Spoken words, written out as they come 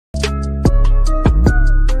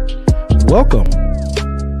Welcome to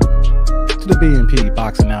the BNP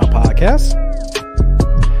Boxing Now podcast.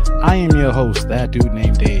 I am your host, that dude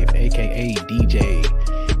named Dave, aka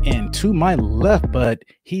DJ. And to my left, but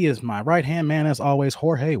he is my right-hand man as always,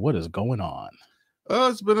 Jorge. What is going on?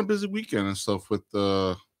 It's been a busy weekend and stuff with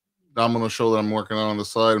the Domino show that I'm working on the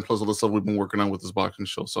side, and plus all the stuff we've been working on with this boxing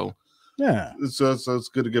show. So yeah, it's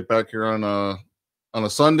good to get back here on a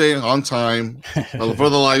Sunday on time for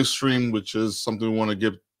the live stream, which is something we want to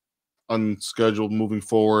get unscheduled moving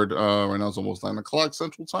forward. Right now it's almost 9 o'clock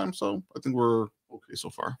Central Time, so I think we're okay so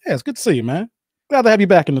far. Yeah, it's good to see you, man. Glad to have you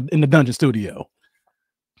back in the dungeon studio.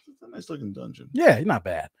 It's a nice looking dungeon. Yeah, you're not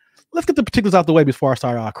bad. Let's get the particulars out the way before I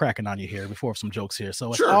start cracking on you here, before some jokes here.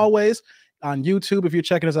 So as always, on YouTube, if you're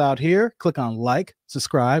checking us out here, click on like,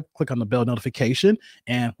 subscribe, click on the bell notification,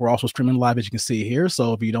 and we're also streaming live, as you can see here.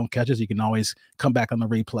 So if you don't catch us, you can always come back on the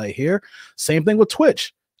replay here. Same thing with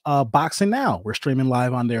Twitch. Boxing Now, we're streaming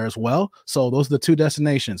live on there as well. So those are the two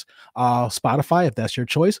destinations. Spotify, if that's your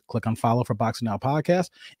choice, click on follow for Boxing Now podcast.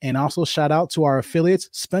 And also shout out to our affiliates,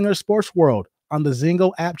 Spengler Sports World on the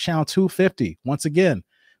Zingo app, channel 250. Once again,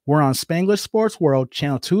 we're on Spengler Sports World,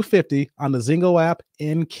 channel 250 on the Zingo app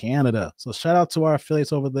in Canada. So shout out to our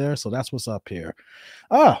affiliates over there. So that's what's up here.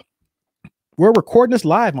 We're recording this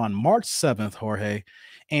live on March 7th, Jorge.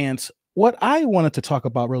 And what I wanted to talk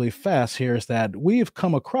about really fast here is that we've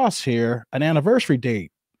come across here an anniversary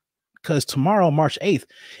date, because tomorrow, March 8th,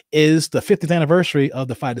 is the 50th anniversary of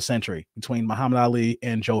the fight of the century between Muhammad Ali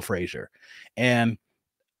and Joe Fraizer. And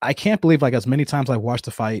I can't believe, like, as many times I've watched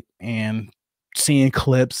the fight and seeing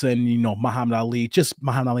clips and, you know, Muhammad Ali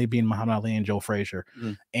being Muhammad Ali and Joe Fraizer,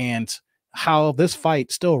 and how this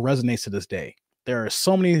fight still resonates to this day. There are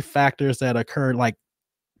so many factors that occurred. Like,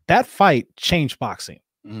 that fight changed boxing.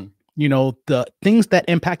 You know, the things that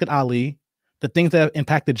impacted Ali, the things that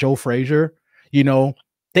impacted Joe Fraizer, you know,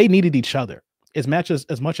 they needed each other. As much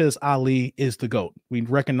as Ali is the GOAT, we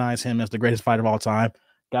recognize him as the greatest fighter of all time.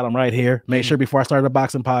 Got him right here. Made sure before I started a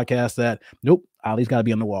boxing podcast that, nope, Ali's got to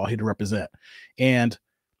be on the wall here to represent. And,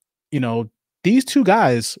 you know, these two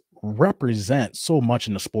guys represent so much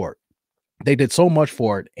in the sport. They did so much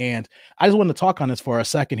for it. And I just want to talk on this for a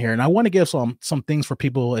second here. And I want to give some things for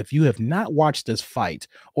people. If you have not watched this fight,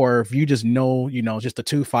 or if you just know, you know, just the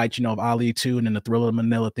two fights, you know, of Ali 2 and then the Thriller of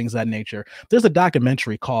Manila, things of that nature. There's a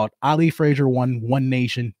documentary called Ali Fraizer Won, One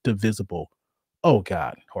Nation Divisible. Oh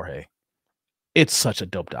God, Jorge. It's such a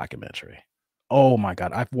dope documentary. Oh my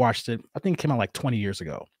God. I've watched it. I think it came out like 20 years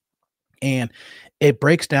ago. And it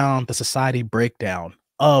breaks down the society breakdown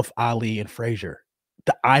of Ali and Fraizer.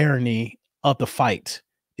 The irony of the fight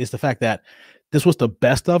is the fact that this was the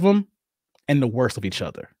best of them and the worst of each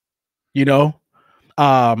other. You know,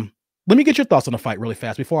 let me get your thoughts on the fight really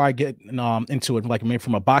fast before I get into it. Like, maybe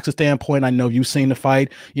from a boxing standpoint, I know you've seen the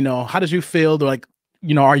fight. You know, how did you feel? Like,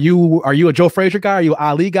 you know, are you a Joe Fraizer guy? Are you an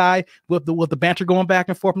Ali guy with the banter going back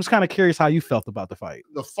and forth? I'm just kind of curious how you felt about the fight.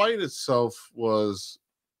 The fight itself was,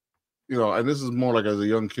 you know, and this is more like as a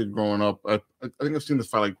young kid growing up. I think I've seen this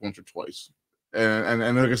fight like once or twice.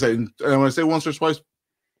 And like I said, and when I say once or twice,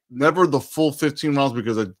 never the full 15 rounds,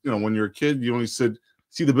 because, you know, when you're a kid, you only see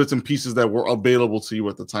the bits and pieces that were available to you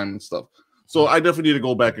at the time and stuff. So I definitely need to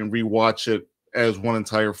go back and rewatch it as one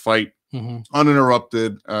entire fight,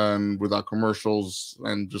 uninterrupted and without commercials,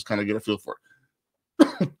 and just kind of get a feel for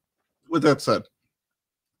it. With that said,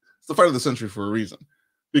 it's the fight of the century for a reason,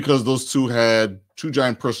 because those two had two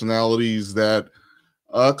giant personalities that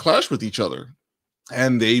clashed with each other.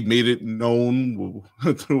 And they made it known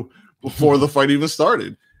before the fight even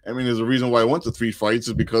started. I mean, there's a reason why I went to 3 fights,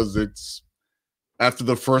 is because it's after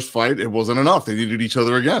the first fight, it wasn't enough. They needed each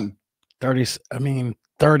other again.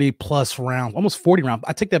 30 plus rounds, almost 40 rounds.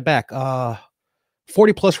 I take that back.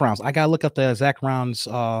 40 plus rounds. I got to look up the exact rounds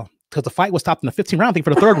because the fight was stopped in the 15 round thing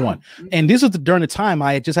for the third one. And this was during the time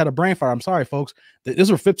I just had a brain fire. I'm sorry, folks. These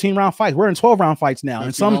were 15 round fights. We're in 12 round fights now.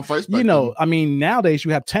 And some, you know, I mean, nowadays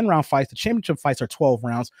you have 10 round fights. The championship fights are 12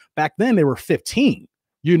 rounds. Back then they were 15,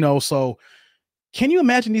 you know. So can you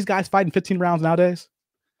imagine these guys fighting 15 rounds nowadays?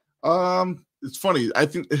 It's funny. I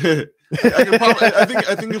think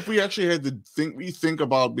I think if we actually had to think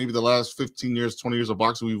about maybe the last 15 years, 20 years of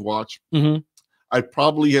boxing we've watched, I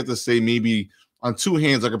probably had to say maybe on two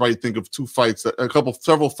hands, I could probably think of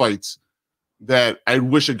several fights that I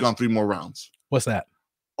wish had gone 3 more rounds. What's that?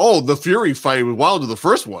 Oh, the Fury fight with Wilder, the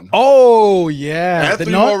first one. Oh, yeah.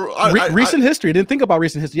 Recent history. I didn't think about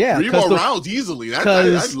recent history. Yeah. 3 more rounds easily.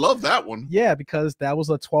 I love that one. Yeah, because that was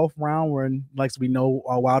a 12th round where, like we know,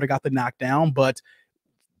 Wilder got the knockdown. But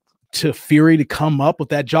to Fury to come up with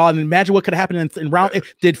that jaw, and imagine what could happen in round.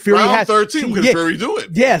 Did Fury round 13? Could Fury do it?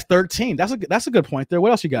 Yes, 13. That's a good point there.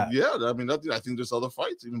 What else you got? Yeah, I mean, I think there's other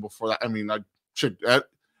fights even before that. I mean,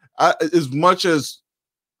 as much as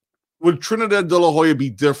would Trinidad De La Hoya be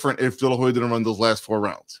different if De La Hoya didn't run those last 4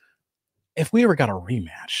 rounds? If we ever got a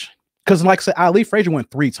rematch, because like I said, Ali Fraizer went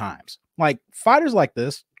 3 times. Like fighters like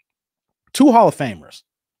this, 2 Hall of Famers.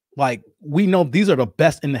 Like we know these are the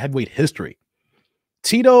best in the heavyweight history.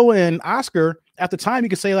 Tito and Oscar, at the time, you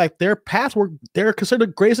could say like their paths they're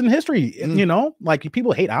considered greatest in history. You know, like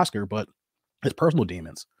people hate Oscar, but his personal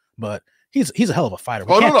demons. But he's a hell of a fighter.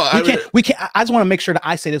 We can't. I just want to make sure that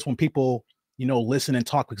I say this when people, you know, listen and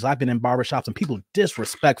talk, because I've been in barbershops and people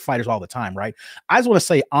disrespect fighters all the time, right? I just want to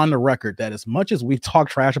say on the record that as much as we talk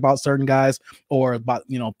trash about certain guys or about,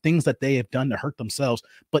 you know, things that they have done to hurt themselves,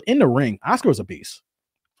 but in the ring, Oscar was a beast.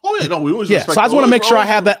 Oh yeah, no, we always respect. So I just want to make sure I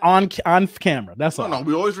have that on camera. That's all. No,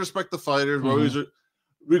 we always respect the fighters.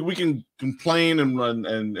 We can complain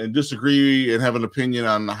and disagree and have an opinion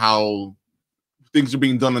on how things are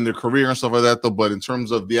being done in their career and stuff like that. Though, but in terms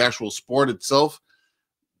of the actual sport itself,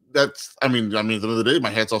 I mean, at the end of the day, my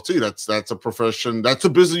hat's off to you. That's a profession. That's a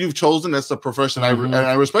business you've chosen. That's a profession. And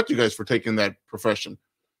I respect you guys for taking that profession.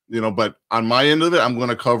 You know, but on my end of it, I'm going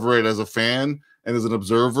to cover it as a fan and as an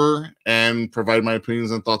observer and provide my opinions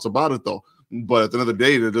and thoughts about it, though. But at the end of the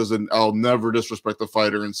day, I'll never disrespect the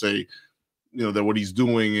fighter and say, you know, that what he's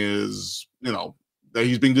doing is, you know, that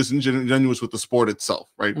he's being disingenuous with the sport itself,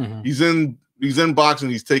 right? He's in boxing,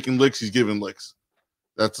 he's taking licks, he's giving licks.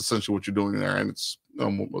 That's essentially what you're doing there, and it's,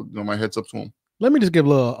 you know, my head's up to him. Let me just give a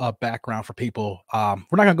little background for people. We're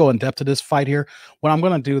not gonna go in depth to this fight here. What I'm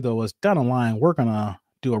gonna do though is down the line, we're gonna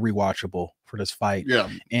do a rewatchable for this fight,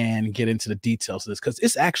 and get into the details of this, because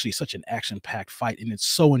it's actually such an action-packed fight and it's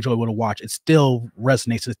so enjoyable to watch. It still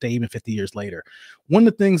resonates to this day, even 50 years later. One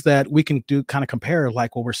of the things that we can do, kind of compare,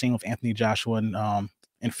 like what we're seeing with Anthony Joshua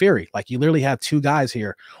and Fury, like you literally have 2 guys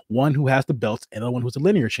here, one who has the belts and the other one who's a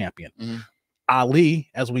linear champion. Ali,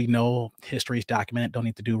 as we know, history is documented, don't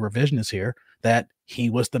need to do revisionist here, that he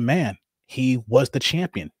was the man, he was the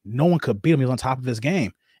champion, no one could beat him, he was on top of his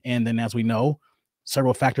game. And then, as we know,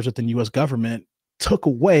 several factors within the U.S. government took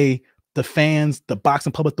away the fans, the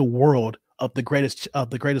boxing public, the world of the greatest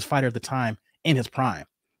fighter of the time in his prime.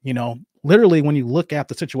 You know, literally, when you look at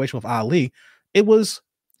the situation with Ali, it was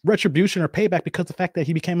retribution or payback because of the fact that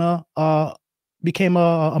he became a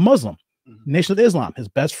Muslim, Nation of Islam. His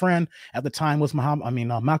best friend at the time was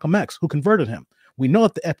Malcolm X, who converted him. We know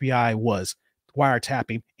that the FBI was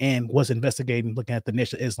wiretapping and was investigating, looking at the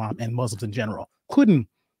Nation of Islam and Muslims in general, including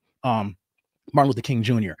Martin Luther King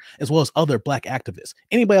Jr., as well as other black activists.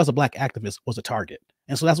 Anybody else a black activist was a target.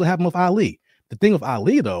 And so that's what happened with Ali. The thing with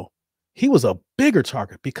Ali, though, he was a bigger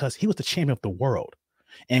target because he was the champion of the world.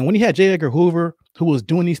 And when you had J. Edgar Hoover, who was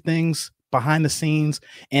doing these things behind the scenes,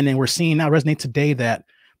 and then we're seeing now resonate today, that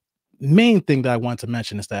main thing that I wanted to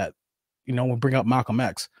mention is that, you know, when we bring up Malcolm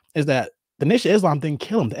X, is that the Nation of Islam didn't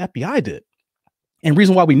kill him, the FBI did. And the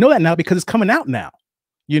reason why we know that now, because it's coming out now.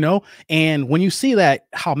 You know, and when you see that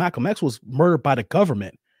how Malcolm X was murdered by the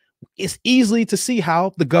government, it's easily to see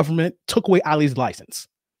how the government took away Ali's license.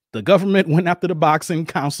 The government went after the boxing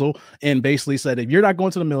council and basically said, if you're not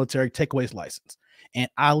going to the military, take away his license. And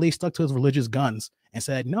Ali stuck to his religious guns and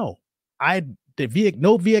said, no,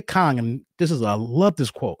 no Viet Cong, and I love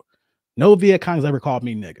this quote, no Viet Cong's ever called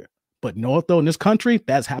me nigger, but no, though in this country,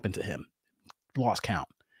 that's happened to him. Lost count.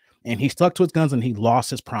 And he stuck to his guns and he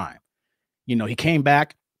lost his prime. You know, he came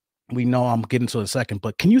back. We know I'm getting to it in a second,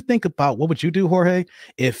 but can you think about what would you do, Jorge,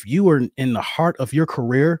 if you were in the heart of your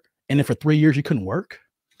career and then for 3 years you couldn't work?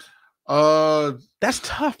 That's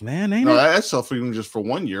tough, man. Ain't it? That's tough even just for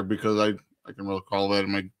 1 year, because I can really call that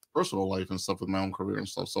in my personal life and stuff with my own career and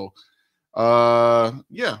stuff. So,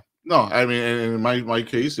 yeah, no, I mean, in my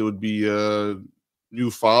case, it would be a new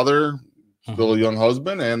father, still a young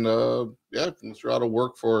husband, and once you're out of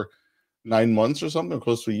work for 9 months or something,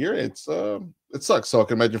 close to a year, it sucks. So I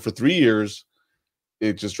can imagine for 3 years,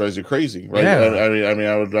 it just drives you crazy, right? Yeah.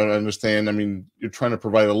 I would understand. I mean, you're trying to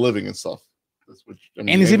provide a living and stuff. And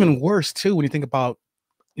it's even worse too when you think about,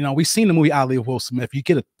 you know, we've seen the movie Ali with Will Smith. You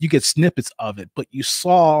get snippets of it, but you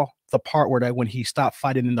saw the part where that when he stopped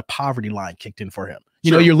fighting and the poverty line kicked in for him.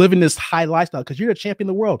 You know, you're living this high lifestyle because you're the champion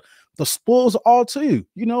of the world. The spoils are all to you.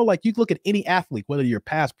 You know, like you look at any athlete, whether you're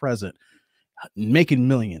past, present, making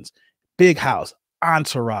millions, big house,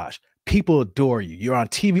 entourage, people adore you. You're on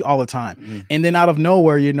TV all the time. And then out of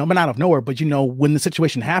nowhere, you know, but not out of nowhere, but you know, when the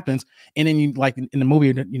situation happens, and then you, like in the movie,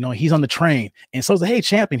 you know, he's on the train and so it's like, hey,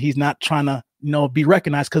 champion, he's not trying to, you know, be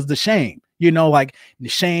recognized because of the shame. you know, like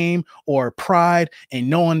shame or pride and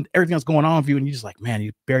knowing everything that's going on with you. And you're just like, man,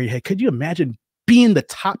 you bury your head. Could you imagine being the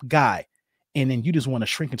top guy and then you just want to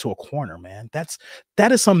shrink into a corner, man?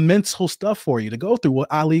 That is some mental stuff for you to go through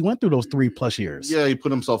what Ali went through those 3+ years. Yeah, he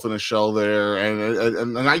put himself in a shell there,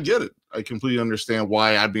 and I get it. I completely understand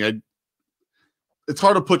why. I mean, it's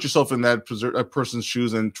hard to put yourself in that person's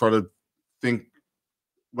shoes and try to think,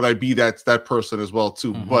 would I be that person as well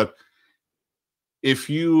too? Mm-hmm. But if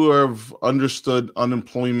you have understood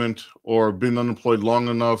unemployment or been unemployed long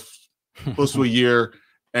enough, close to a year,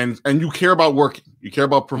 and you care about working, you care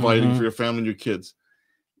about providing for your family and your kids,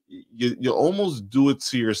 you almost do it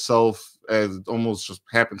to yourself as almost just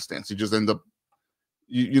happenstance. You just end up,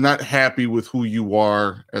 you're not happy with who you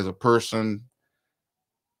are as a person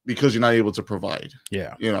because you're not able to provide.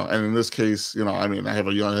 Yeah. You know, and in this case, you know, I mean, I had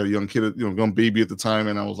a young kid, you know, young baby at the time,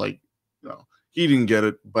 and I was like, you know, he didn't get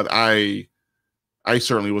it, but I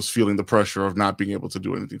certainly was feeling the pressure of not being able to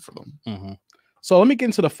do anything for them. Mm-hmm. So let me get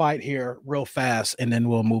into the fight here real fast, and then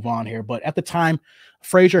we'll move on here. But at the time,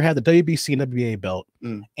 Fraizer had the WBC and WBA belt,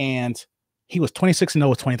 and he was 26-0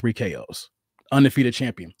 with 23 KOs, undefeated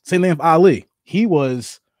champion. Same thing with Ali. He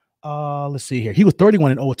was, let's see here, he was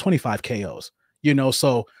 31-0 with 25 KOs. You know,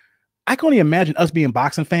 so I can only imagine us being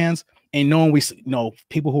boxing fans and knowing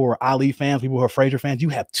people who are Ali fans, people who are Fraizer fans. You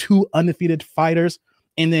have 2 undefeated fighters,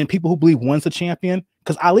 and then people who believe one's the champion,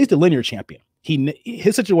 because Ali's the linear champion.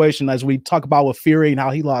 His situation, as we talk about with Fury and how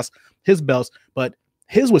he lost his belts, but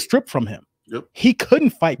his was stripped from him. Yep. He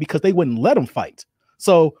couldn't fight because they wouldn't let him fight.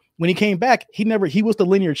 So when he came back, he was the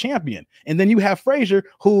linear champion. And then you have Fraizer,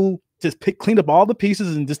 who just cleaned up all the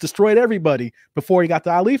pieces and just destroyed everybody before he got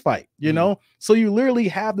the Ali fight, you know? So you literally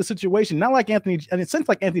have the situation, not like Anthony, and it seems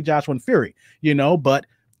like Anthony Joshua and Fury, you know, but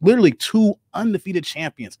literally 2 undefeated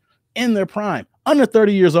champions in their prime, under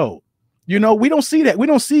 30 years old. You know, we don't see that. We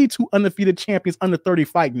don't see 2 undefeated champions under 30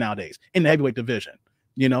 fight nowadays in the heavyweight division,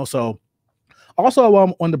 you know? So also I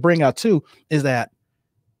want to bring out too, is that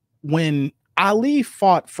when Ali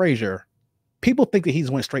fought Fraizer, people think that he's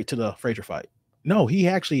went straight to the Fraizer fight. No, he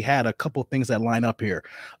actually had a couple of things that line up here.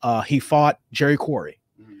 He fought Jerry Quarry.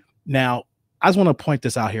 Now, I just want to point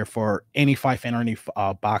this out here for any fight fan or any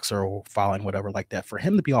boxer or following, whatever like that. For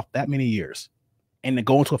him to be off that many years and to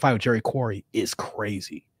go into a fight with Jerry Quarry is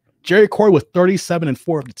crazy. Jerry Quarry was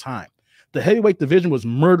 37-4 at the time. The heavyweight division was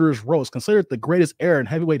murderous row. It's considered the greatest era in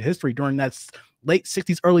heavyweight history during that late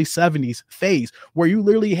 60s, early 70s phase, where you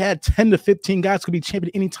literally had 10 to 15 guys could be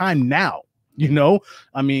champion anytime now. You know,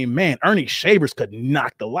 I mean, man, Ernie Shavers could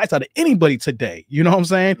knock the lights out of anybody today. You know what I'm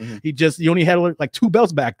saying? He only had like 2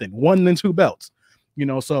 belts back then, 1 and 2 belts, you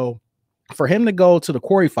know. So for him to go to the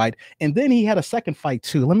Quarry fight, and then he had a second fight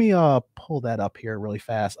too. Let me pull that up here really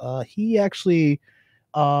fast. He actually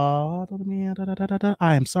I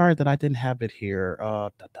am sorry that I didn't have it here.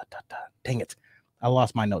 Dang it, I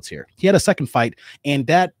lost my notes here. He had a second fight, and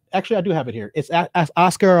that actually I do have it here. It's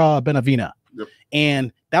Oscar Benavina. Yep.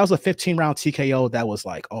 And that was a 15-round TKO. That was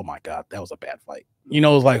like, oh my God, that was a bad fight. You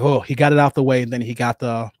know, it was like, oh, he got it out the way, and then he got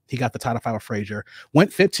the title fight with Fraizer.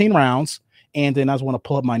 Went 15 rounds, and then I just want to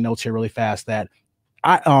pull up my notes here really fast. That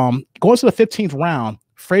I going to the 15th round,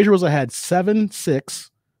 Fraizer was ahead 7-6,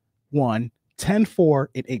 1, 10-4,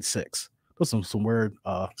 and 8-6. Those are some weird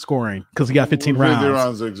scoring because he got 15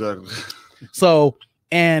 rounds. Exactly. So,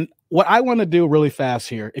 and what I want to do really fast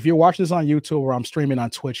here, if you're watching this on YouTube or I'm streaming on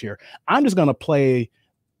Twitch here, I'm just going to play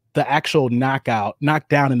the actual knockdown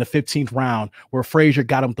in the 15th round where Fraizer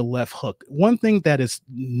got him with the left hook. One thing that is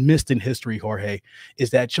missed in history, Jorge,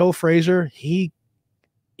 is that Joe Fraizer, he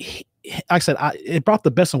like I said, it brought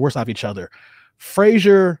the best and worst out of each other.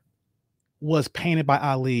 Fraizer was painted by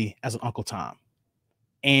Ali as an Uncle Tom.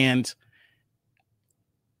 And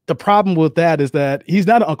the problem with that is that he's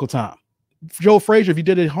not an Uncle Tom. Joe Fraizer, if you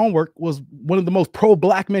did his homework, was one of the most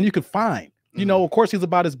pro-black men you could find. You know, of course, he's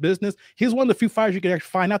about his business. He's one of the few fighters you can actually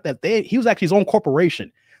find out that he was actually his own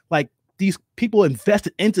corporation. Like, these people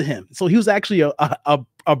invested into him. So he was actually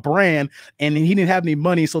a brand, and he didn't have any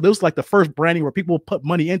money. So this was like the first branding where people put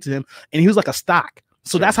money into him, and he was like a stock.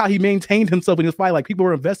 So that's how he maintained himself in his fight. Like, people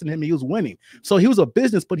were investing in him, and he was winning. So he was a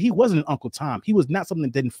business, but he wasn't an Uncle Tom. He was not something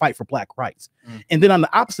that didn't fight for black rights. And then on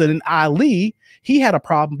the opposite, in Ali, he had a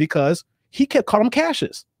problem because he kept calling him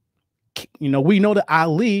Cassius. You know, we know that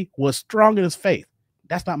Ali was strong in his faith.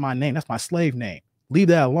 That's not my name. That's my slave name. Leave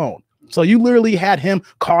that alone. So you literally had him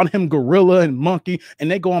calling him gorilla and monkey,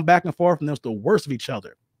 and they going back and forth, and it was the worst of each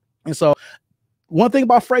other. And so one thing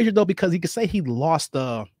about Fraizer, though, because he could say he won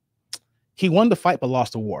the fight but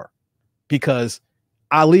lost the war, because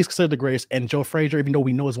Ali's considered the greatest, and Joe Fraizer, even though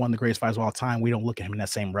we know is one of the greatest fighters of all time, we don't look at him in that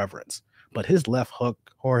same reverence. But his left hook,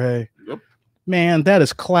 Jorge, Man, that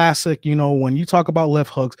is classic. You know, when you talk about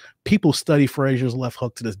left hooks, people study Fraizer's left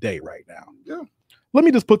hook to this day right now. Yeah. Let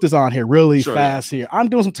me just put this on here really fast here. I'm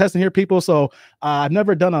doing some testing here, people. So I've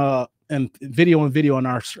never done a video on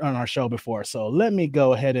our show before. So let me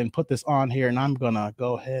go ahead and put this on here, and I'm gonna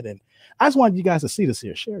go ahead and I just wanted you guys to see this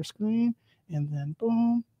here. Share screen, and then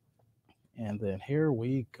boom, and then here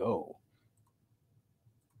we go.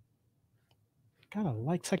 Gotta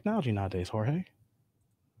like technology nowadays, Jorge.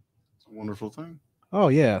 It's a wonderful thing. Oh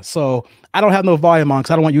yeah, so I don't have no volume on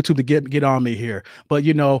because I don't want YouTube to get on me here. But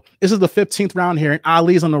you know, this is the 15th round here, and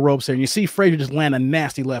Ali's on the ropes here, and you see Fraizer just land a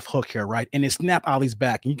nasty left hook here, right? And it snapped Ali's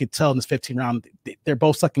back, and you can tell in this 15th round they're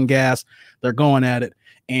both sucking gas, they're going at it,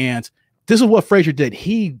 and this is what Fraizer did.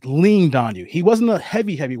 He leaned on you. He wasn't a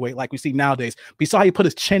heavyweight like we see nowadays. But you saw how he put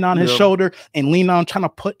his chin on his shoulder and leaned on, trying to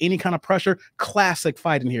put any kind of pressure. Classic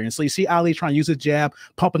fight in here. And so you see Ali trying to use his jab,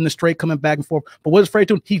 pumping the straight, coming back and forth. But what is Fraizer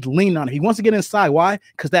doing? He leaned on it. He wants to get inside. Why?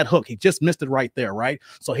 Because that hook, he just missed it right there, right?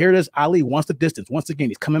 So here it is. Ali wants the distance. Once again,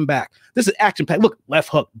 he's coming back. This is action packed. Look, left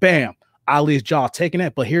hook, bam. Ali's jaw taking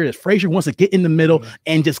it, but here it is. Fraizer wants to get in the middle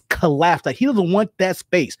and just collapse. Like he doesn't want that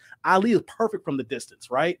space. Ali is perfect from the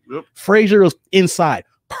distance, right? Yep. Fraizer is inside.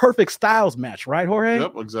 Perfect styles match, right, Jorge?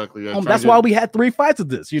 Yep, exactly. Yeah, that's why we had 3 fights of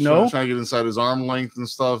this, you know? Trying to get inside his arm length and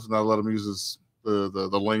stuff, not let him use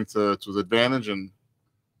the length to his advantage. And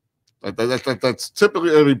that's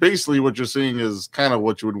typically, I mean, basically what you're seeing is kind of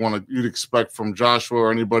what you'd expect from Joshua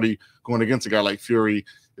or anybody going against a guy like Fury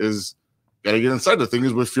is got to get inside. The thing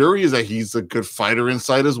is with Fury is that he's a good fighter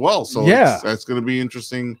inside as well. So yeah, that's going to be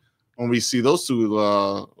interesting when we see those two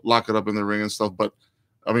lock it up in the ring and stuff. But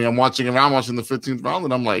I mean, I'm watching the 15th round,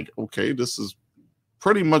 and I'm like, okay, this is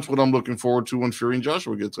pretty much what I'm looking forward to when Fury and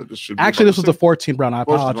Joshua get to. This was the 14th round. I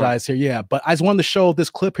apologize here. Yeah, but I just wanted to show this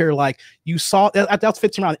clip here. Like you saw, that was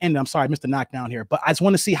 15 round end. I'm sorry, I missed the knockdown here, but I just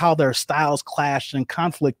want to see how their styles clashed and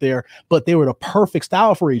conflict there. But they were the perfect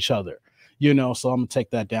style for each other. You know, so I'm gonna take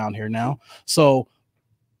that down here now. So,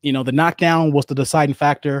 you know, the knockdown was the deciding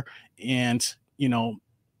factor, and you know,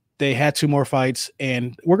 they had 2 more fights,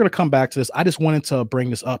 and we're gonna come back to this. I just wanted to bring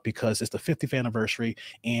this up because it's the 50th anniversary,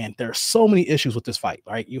 and there are so many issues with this fight.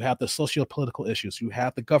 Right? You have the socio-political issues, you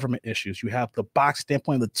have the government issues, you have the box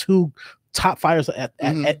standpoint of the 2 top fighters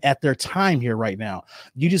at their time here right now.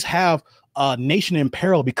 You just have a nation in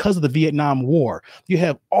peril because of the Vietnam War. You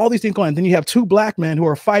have all these things going on. Then you have 2 black men who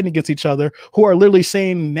are fighting against each other, who are literally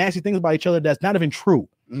saying nasty things about each other that's not even true.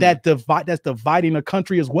 That's dividing a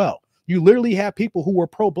country as well. You literally have people who were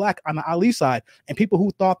pro-black on the Ali side and people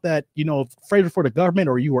who thought that, you know, Fraizer for the government,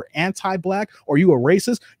 or you were anti-black, or you were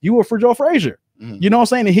racist, you were for Joe Fraizer. You know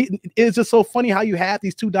what I'm saying? And it's just so funny how you have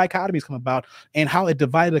these 2 dichotomies come about and how it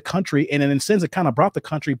divided the country. And in a sense, it kind of brought the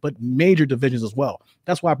country, but major divisions as well.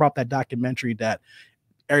 That's why I brought that documentary that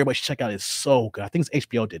everybody should check out. It's so good. I think it's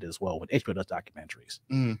HBO did it as well. When HBO does documentaries,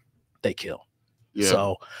 they kill. Yeah.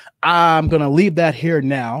 So I'm going to leave that here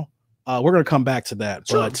now. We're going to come back to that.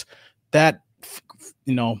 Sure. But that,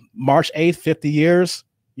 you know, March 8th, 50 years.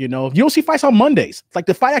 You know, you don't see fights on Mondays. Like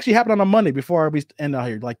the fight actually happened on a Monday before we end out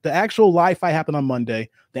here. Like the actual live fight happened on Monday.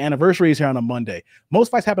 The anniversary is here on a Monday. Most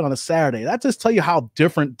fights happen on a Saturday. That just tell you how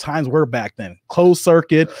different times were back then. Closed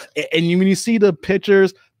circuit. And when you see the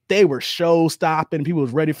pictures, they were show stopping. People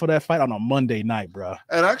was ready for that fight on a Monday night, bro.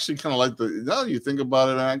 And I actually kind of like now that you think about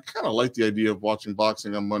it, I kind of like the idea of watching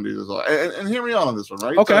boxing on Mondays as well. And hear me out on this one,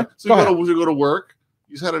 right? Okay. So you go to work.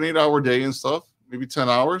 You just had an 8-hour day and stuff, maybe 10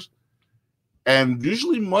 hours. And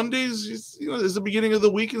usually Mondays, you know, is the beginning of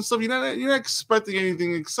the week and stuff. You're not expecting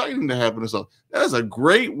anything exciting to happen and stuff. That is a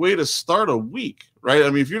great way to start a week, right?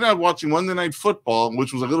 I mean, if you're not watching Monday Night Football,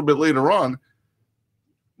 which was a little bit later on,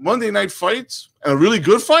 Monday night fights and a really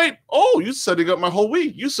good fight. Oh, you're setting up my whole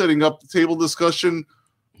week. You're setting up the table discussion,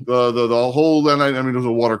 the whole. And I mean, there was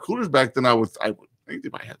a water coolers back then. I think they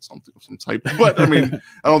might have had something of some type, but I mean,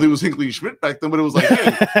 I don't think it was Hinckley and Schmidt back then. But it was like,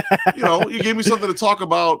 hey, you know, you gave me something to talk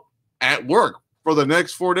about at work for the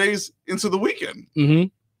next 4 days into the weekend.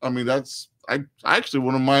 I mean, I actually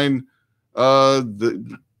wouldn't mind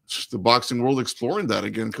the boxing world exploring that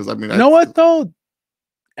again, because I mean, you know what though,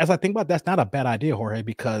 as I think about it, that's not a bad idea, Jorge,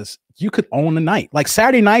 because you could own the night. Like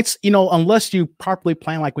Saturday nights, you know, unless you properly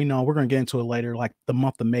plan, like we know, we're going to get into it later, like the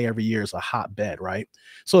month of May every year is a hotbed, right?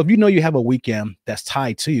 So if you know you have a weekend that's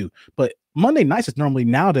tied to you, but Monday nights is normally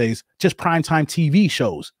nowadays just primetime TV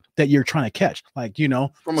shows that you're trying to catch, like, you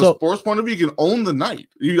know, from a sports point of view, you can own the night.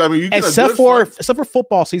 You get except for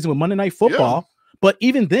football season with Monday Night Football. Yeah. But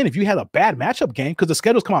even then, if you had a bad matchup game, because the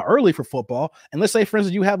schedules come out early for football, and let's say, for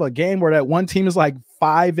instance, you have a game where that one team is like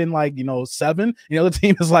 5 and like 7. The other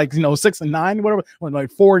team is like 6 and 9, whatever.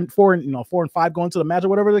 Like 4 and 4 and 5 going to the match or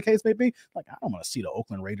whatever the case may be. Like I don't want to see the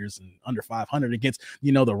Oakland Raiders and under 500 against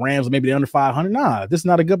the Rams, maybe the under 500. Nah, this is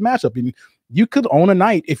not a good matchup. And you could own a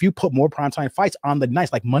night if you put more primetime fights on the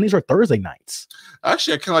nights, like Mondays or Thursday nights.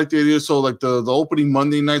 Actually, I kind of like the idea. So like the opening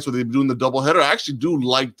Monday nights where they're doing the doubleheader, I actually do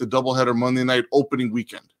like the doubleheader Monday night opening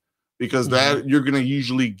weekend, because that you're going to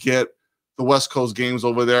usually get the West Coast games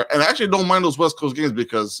over there. And I actually don't mind those West Coast games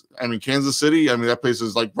because, Kansas City, that place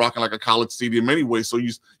is like rocking like a college stadium anyway. So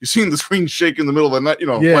you're seeing the screen shake in the middle of the night,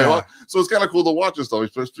 play. So it's kind of cool to watch this stuff,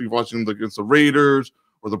 especially watching against the Raiders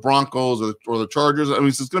or the Broncos or the Chargers. So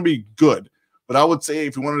it's going to be good. But I would say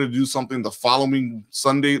if you wanted to do something the following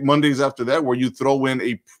Mondays after that, where you throw in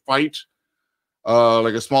a fight,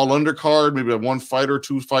 like a small undercard, maybe a 1 fight or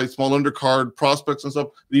 2 fights, small undercard prospects and stuff,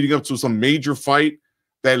 leading up to some major fight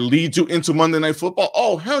that leads you into Monday Night Football.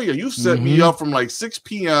 Oh, hell yeah. You've set me up from like 6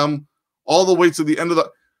 p.m. all the way to the end of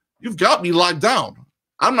you've got me locked down.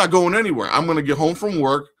 I'm not going anywhere. I'm going to get home from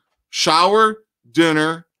work, shower,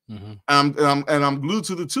 dinner, and I'm glued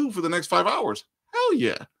to the tube for the next 5 hours. Hell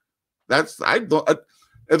yeah. At the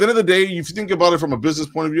end of the day, if you think about it from a business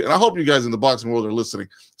point of view, and I hope you guys in the boxing world are listening,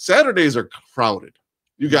 Saturdays are crowded.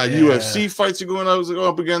 You got UFC fights you're going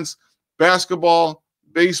up against, basketball,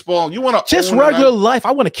 baseball. You want to just regular life.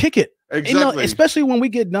 I want to kick it. Exactly. Especially when we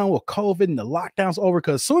get done with COVID and the lockdown's over,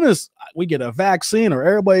 because as soon as we get a vaccine or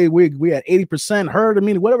everybody we at 80% herd,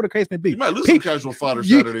 whatever the case may be, you might lose some casual fodder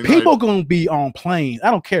Saturday night. People gonna be on planes.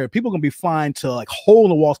 I don't care. People gonna be flying to like hole in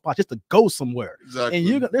the wall spots just to go somewhere.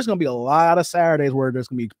 Exactly. And there's gonna be a lot of Saturdays where there's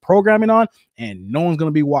gonna be programming on and no one's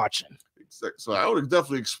gonna be watching. So I would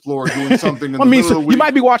definitely explore doing something. In the middle of the week. You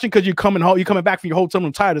might be watching because you're coming home. You're coming back from your hotel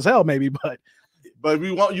room tired as hell, maybe, But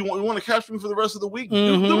we want to catch me for the rest of the week.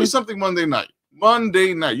 Do me something Monday night.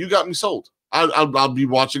 Monday night, you got me sold. I'll be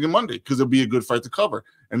watching it Monday because it'll be a good fight to cover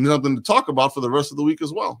and something to talk about for the rest of the week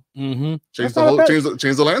as well. Mm-hmm. Change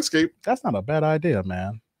the landscape. That's not a bad idea,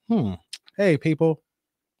 man. Hey, people,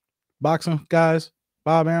 boxing guys,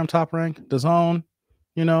 Bob Arum, Top Rank, DAZN,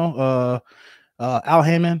 Al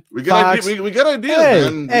Heyman. We got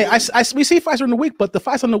ideas, man. Hey, we see fights during the week, but the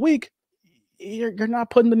fights on the week, you're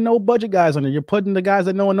not putting the no budget guys on it. You're putting the guys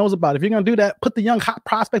that no one knows about. If you're gonna do that, put the young hot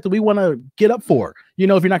prospect that we want to get up for. If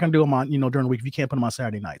you're not gonna do them on during the week, if you can't put them on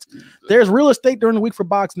Saturday nights, there's real estate during the week for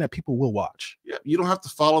boxing that people will watch. Yeah, you don't have to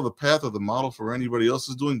follow the path or the model for anybody else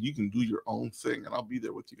is doing. You can do your own thing, and I'll be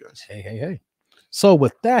there with you guys. Hey. So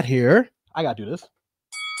with that here, I gotta do this.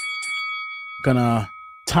 Gonna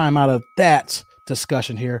time out of that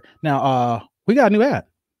discussion here. Now, we got a new ad.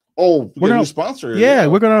 Oh, we're gonna sponsor. Yeah,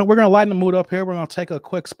 we're gonna lighten the mood up here. We're gonna take a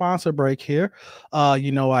quick sponsor break here. I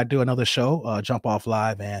do another show, Jump Off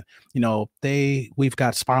Live, and we've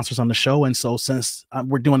got sponsors on the show, and so since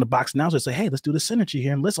we're doing the box now, they say, hey, let's do the synergy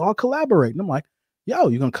here and let's all collaborate. And I'm like, yo,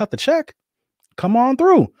 you're gonna cut the check? Come on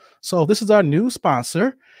through. So this is our new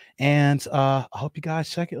sponsor, and I hope you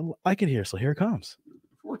guys like it here. So here it comes.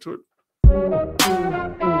 Forward to it.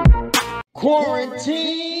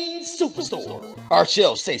 Quarantine Superstore. Our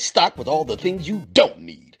shelves stay stocked with all the things you don't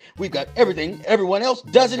need. We've got everything everyone else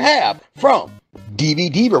doesn't have, from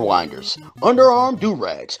DVD rewinders, underarm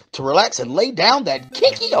do-rags to relax and lay down that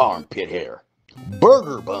kinky armpit hair,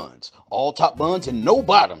 burger buns, all top buns and no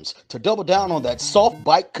bottoms to double down on that soft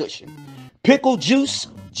bite cushion, pickle juice,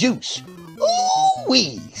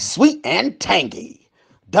 ooh-wee, sweet and tangy,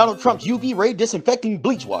 Donald Trump's UV ray disinfecting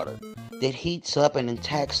bleach water that heats up and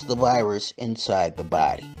attacks the virus inside the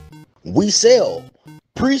body. We sell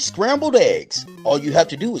pre-scrambled eggs. All you have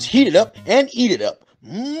to do is heat it up and eat it up.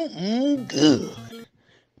 Good.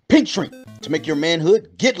 Pink shrimp to make your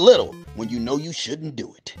manhood get little when you know you shouldn't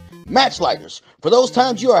do it. Match lighters for those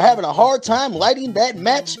times you are having a hard time lighting that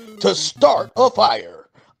match to start a fire.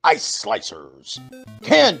 Ice slicers.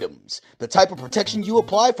 Condoms, the type of protection you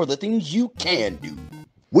apply for the things you can do.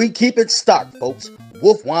 We keep it stocked, folks.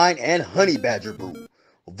 Wolf wine and honey badger brew.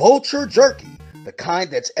 Vulture jerky, the kind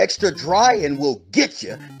that's extra dry and will get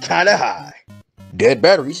you kinda high. Dead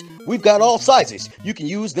batteries, we've got all sizes. You can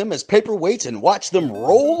use them as paperweights and watch them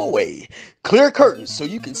roll away. Clear curtains so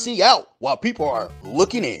you can see out while people are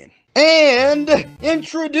looking in. And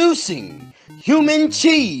introducing human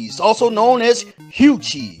cheese, also known as Hugh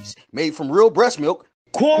cheese, made from real breast milk.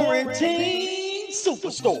 Quarantine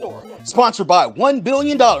Superstore, sponsored by $1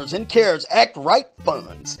 billion in CARES Act Right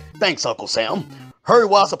funds. Thanks, Uncle Sam. Hurry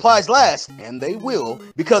while supplies last, and they will,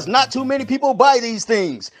 because not too many people buy these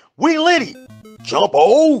things. We Liddy, jump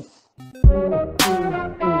off.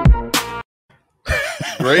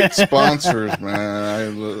 Great sponsors, man.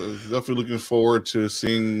 I'm definitely looking forward to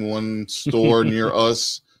seeing one store near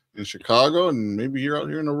us in Chicago and maybe here out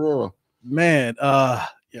here in Aurora. Man, yeah,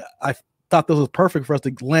 I thought this was perfect for us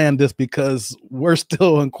to land this because we're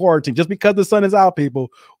still in quarantine. Just because the sun is out, people,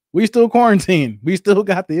 we still quarantine. We still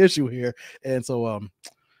got the issue here. And so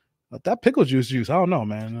that pickle juice, I don't know,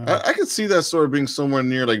 man. I could see that store being somewhere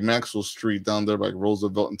near like Maxwell Street down there, like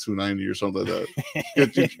Roosevelt and 290 or something like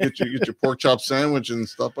that. get your pork chop sandwich and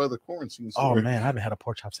stop by the quarantine store. Oh man, I haven't had a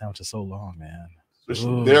pork chop sandwich in so long, man.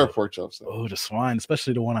 Especially their pork chop sandwich. Oh, the swine,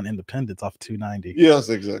 especially the one on Independence off 290. Yes,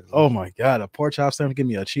 exactly. Oh my God, a pork chop sandwich. Give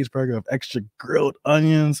me a cheeseburger of extra grilled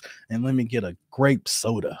onions, and let me get a grape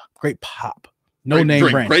soda, grape pop. No grape name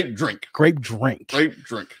drink, brand. Grape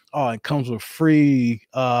drink. Oh, it comes with free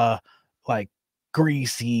like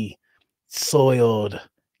greasy, soiled,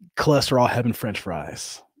 cholesterol heaven French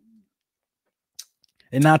fries.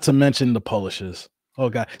 And not to mention the Polishes. Oh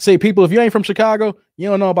God. See, people, if you ain't from Chicago, you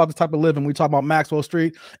don't know about the type of living. We talk about Maxwell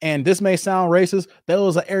Street, and this may sound racist. There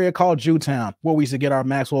was an area called Jewtown where we used to get our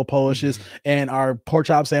Maxwell Polishes and our pork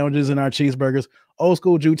chop sandwiches and our cheeseburgers. Old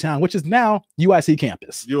school Jewtown, which is now UIC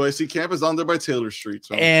campus. UIC campus on there by Taylor Street.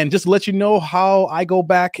 So. And just to let you know how I go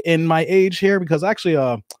back in my age here, because actually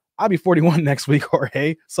I'll be 41 next week,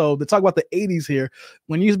 Jorge. So to talk about the 80s here,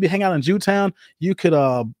 when you used to be hanging out in Jewtown, you could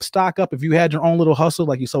stock up if you had your own little hustle,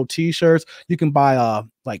 like you sold t-shirts. You can buy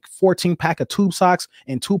like 14 pack of tube socks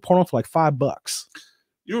and 2 pornos for like $5.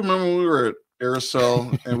 You remember when we were at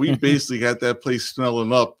Aerosol and we basically had that place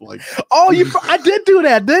smelling up like I did do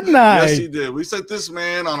that, didn't I? Yes, you did. We sent this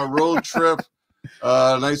man on a road trip,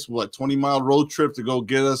 nice 20-mile road trip to go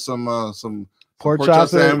get us some pork chop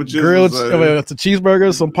sandwiches, grilled some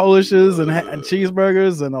cheeseburgers, some Polishes and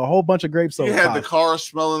cheeseburgers, and a whole bunch of grape soda. You had the car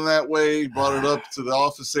smelling that way. Brought it up to the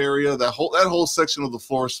office area. That whole section of the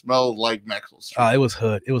floor smelled like Maxwell Street. It was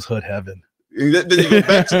hood. It was hood heaven. And then you go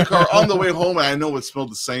back to the car on the way home, and I know it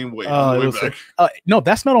smelled the same way. No,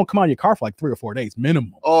 that smell don't come out of your car for like 3 or 4 days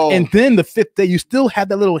minimum. Oh, and then the 5th day, you still had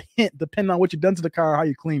that little hint, depending on what you done to the car, how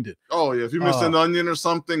you cleaned it. Oh yeah, if you missed an onion or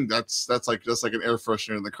something, that's like an air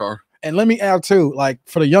freshener in the car. And let me add too, like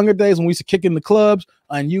for the younger days when we used to kick in the clubs,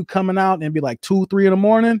 and you coming out and be like 2, 3 in the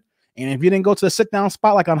morning, and if you didn't go to the sit down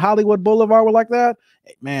spot like on Hollywood Boulevard or like that,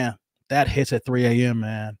 man, that hits at 3 a.m.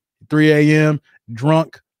 man, 3 a.m.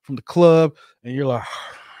 drunk from the club, and you're like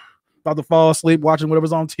about to fall asleep watching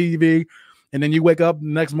whatever's on TV, and then you wake up the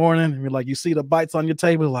next morning and you're like, you see the bites on your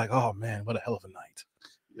table, like, oh man, what a hell of a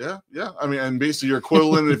night. Yeah. I mean, and basically your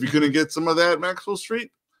equivalent, if you couldn't get some of that Maxwell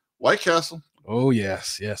Street, White Castle. Oh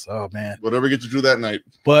yes. Oh man, whatever gets you through that night.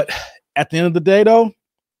 But at the end of the day, though,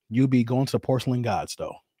 you be going to the porcelain gods,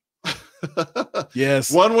 though.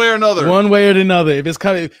 Yes, one way or another. If it's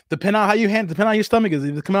coming, depending on how you depending on how your stomach is,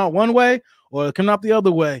 if it's coming out one way or coming out the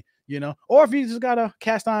other way, or if you just got a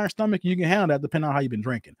cast iron stomach, you can handle that depending on how you've been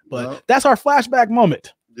drinking. But that's our flashback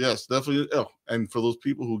moment. Yes, definitely. Oh, and for those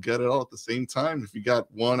people who get it all at the same time, if you got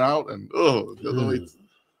one out and the other way.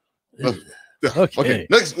 Okay.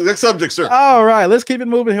 Next subject, sir. All right, let's keep it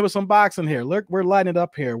moving here with some boxing here. Look, we're lighting it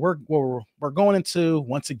up here. We're going into,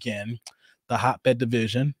 once again, the hotbed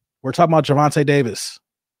division. We're talking about Gervonta Davis.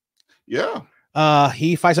 Yeah.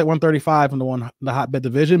 He fights at 135 in the hotbed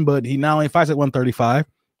division, but he not only fights at 135,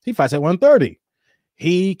 he fights at 130.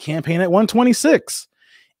 He campaigned at 126,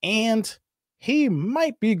 and he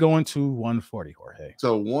might be going to 140, Jorge.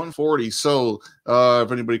 So 140. So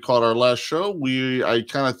if anybody caught our last show, I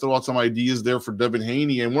kind of threw out some ideas there for Devin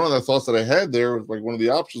Haney, and one of the thoughts that I had there, like one of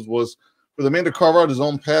the options, was for the man to carve out his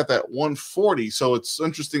own path at 140. So it's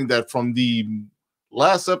interesting that from the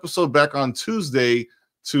last episode back on Tuesday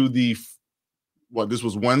to this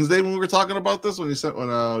was Wednesday when we were talking about this, when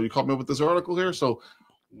you called me up with this article here. So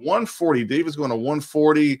 140, Davis going to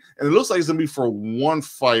 140, and it looks like it's gonna be for one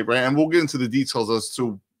fight, right? And we'll get into the details as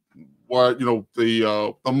to what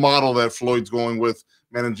the model that Floyd's going with,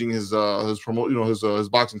 managing his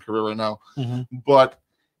boxing career right now. Mm-hmm. But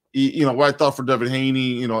what I thought for Devin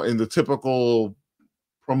Haney, in the typical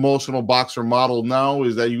promotional boxer model now,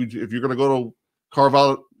 is that if you're gonna go to carve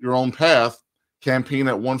out your own path, campaign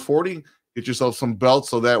at 140. Get yourself some belts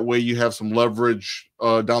so that way you have some leverage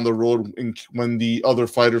down the road when the other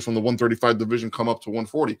fighters from the 135 division come up to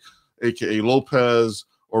 140, aka Lopez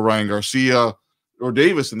or Ryan Garcia or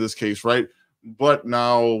Davis in this case, right? But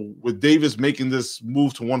now with Davis making this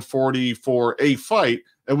move to 140 for a fight,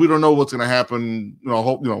 and we don't know what's going to happen,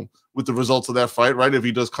 with the results of that fight, right? If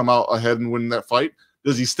he does come out ahead and win that fight,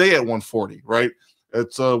 does he stay at 140, right?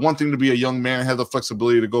 It's one thing to be a young man and have the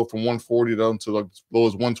flexibility to go from 140 down to like as low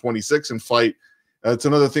as 126 and fight. It's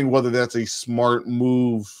another thing whether that's a smart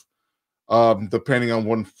move depending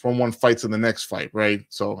on from one fight to the next fight, right?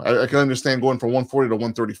 So I can understand going from 140 to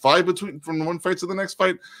 135 from one fight to the next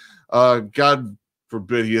fight. God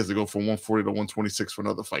forbid he has to go from 140 to 126 for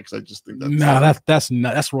another fight, because I just think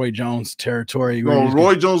that's Roy Jones territory. No,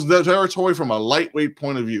 Roy Jones territory from a lightweight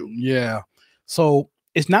point of view. Yeah. So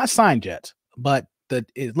it's not signed yet, but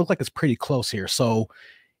it looked like it's pretty close here. So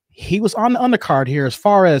he was on the undercard here as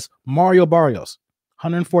far as Mario Barrios,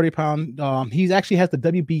 140-pound. He actually has the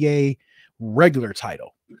WBA regular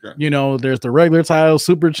title. Okay. You know, there's the regular title,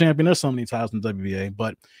 super champion. There's so many titles in the WBA,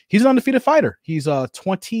 but he's an undefeated fighter. He's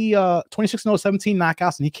 26-0, 17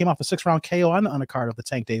 knockouts, and he came off a 6-round KO on the undercard of the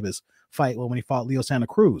Tank Davis fight when he fought Leo Santa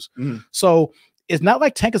Cruz. So it's not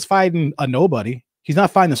like Tank is fighting a nobody. He's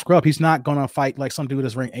not fighting a scrub. He's not going to fight like some dude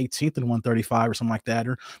that's ranked 18th in 135 or something like that.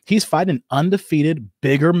 Or he's fighting an undefeated,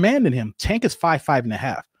 bigger man than him. Tank is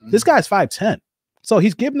 5'5.5". This guy's 5'10". So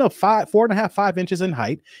he's giving up 4.5, 5 inches in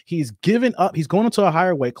height. He's giving up. He's going into a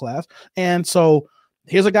higher weight class. And so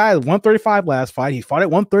here's a guy at 135 last fight. He fought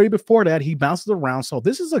at 130 before that. He bounces around. So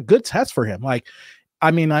this is a good test for him. Like,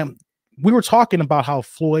 I mean, we were talking about how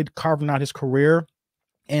Floyd carving out his career,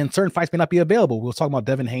 and certain fights may not be available. We were talking about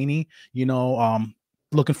Devin Haney, you know,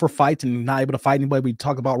 looking for fights and not able to fight anybody. We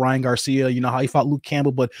talk about Ryan Garcia, you know, how he fought Luke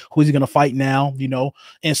Campbell, but who's he going to fight now, you know?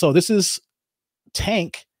 And so this is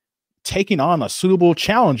Tank taking on a suitable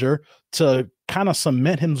challenger to kind of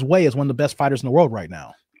cement his way as one of the best fighters in the world right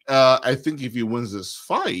now. I think if he wins this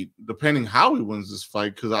fight, depending how he wins this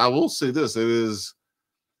fight, because I will say this, it is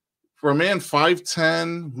for a man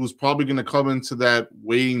 5'10", who's probably going to come into that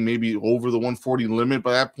weighing maybe over the 140 limit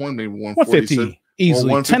by that point, maybe 150 easily,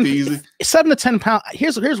 150 easily. 7 to 10 pounds.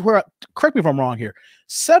 Here's where, correct me if I'm wrong here.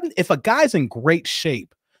 If a guy's in great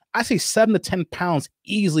shape, I say 7 to 10 pounds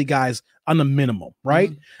easily, guys, on the minimum,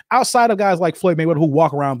 right? Outside of guys like Floyd Mayweather, who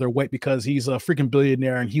walk around their weight because he's a freaking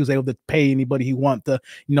billionaire and he was able to pay anybody he want to,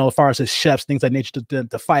 you know, as far as his chefs, things like nature,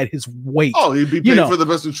 to fight his weight. Oh, he'd be paid for the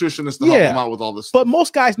best nutritionist to help him out with all this stuff. But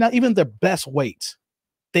most guys, not even their best weight,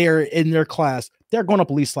 they're in their class, they're going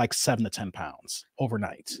up at least like 7 to 10 pounds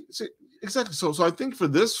overnight. Exactly. So I think for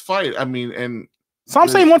this fight, I mean, and so I'm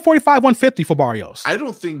saying 145, 150 for Barrios. I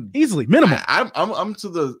don't think easily minimum. I'm to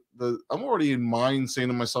the I'm already in mind saying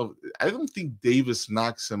to myself, I don't think Davis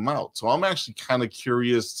knocks him out. So I'm actually kind of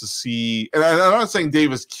curious to see, and I'm not saying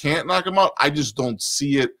Davis can't knock him out. I just don't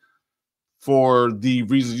see it for the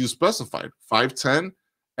reasons you specified, 5'10",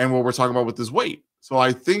 and what we're talking about with his weight. So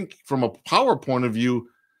I think from a power point of view,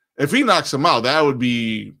 if he knocks him out, that would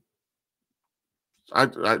be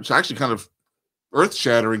actually kind of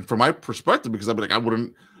earth-shattering from my perspective, because I'd be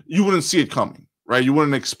like, you wouldn't see it coming, right? You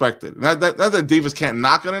wouldn't expect it. Not that Davis can't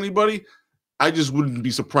knock on anybody. I just wouldn't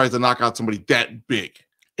be surprised to knock out somebody that big.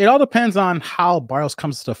 It all depends on how Barrios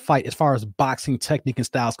comes to the fight as far as boxing technique and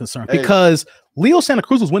style is concerned. Because Leo Santa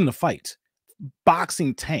Cruz was winning the fight.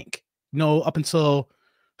 Boxing Tank, you know, up until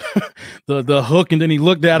the hook, and then he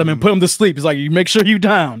looked at him and put him to sleep. He's like, you make sure you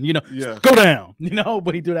down, you know, go down, you know,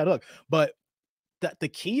 but he do that hook. But that the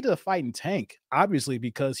key to fighting Tank, obviously,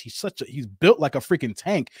 because he's built like a freaking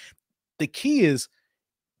tank. The key is,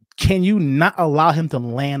 can you not allow him to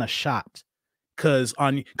land a shot? Because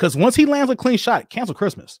once he lands a clean shot, cancel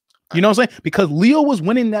Christmas. You know what I'm saying? Because Leo was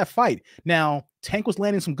winning that fight. Now Tank was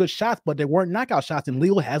landing some good shots, but they weren't knockout shots, and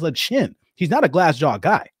Leo has a chin. He's not a glass jaw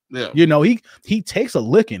guy. Yeah. You know, he takes a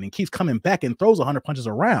licking and keeps coming back and throws 100 punches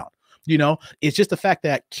around. You know, it's just the fact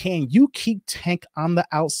that, can you keep Tank on the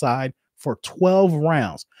outside for 12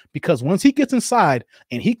 rounds? Because once he gets inside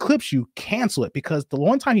and he clips you, cancel it. Because the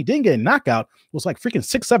one time he didn't get a knockout was like freaking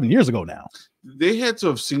 6-7 years ago now. They had to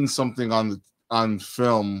have seen something on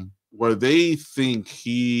film where they think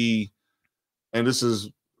he, and this is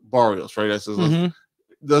Barrios, right? That says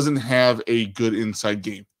doesn't have a good inside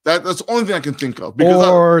game. That's the only thing I can think of.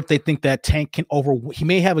 Because they think that Tank he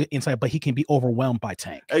may have an inside, but he can be overwhelmed by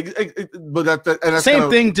Tank. But that's same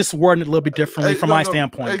thing, just wording it a little bit differently from my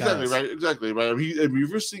standpoint. Exactly, guys. right. Exactly, right. If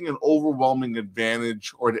you're seeing an overwhelming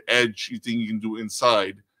advantage or the edge you think you can do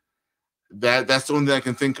inside, that's the only thing I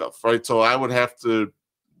can think of, right? So I would have to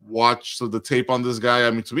watch the tape on this guy. I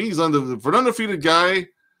mean, to me, he's for an undefeated guy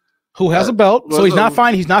who has a belt, so he's not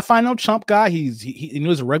finding no chump guy. He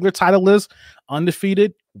knows a regular title list,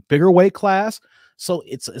 undefeated, bigger weight class. So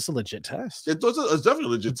it's a legit test. It's definitely a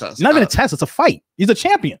legit test. Not even a test; it's a fight. He's a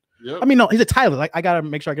champion. Yep. I mean, no, he's a title. I gotta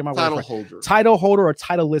make sure I get my title word holder. Right. Title holder or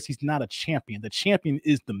title list. He's not a champion. The champion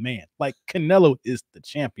is the man. Like Canelo is the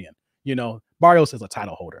champion. You know, Barrios is a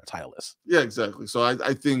title holder, a title list. Yeah, exactly. So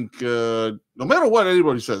I think no matter what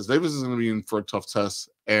anybody says, Davis is going to be in for a tough test,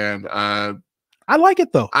 and I like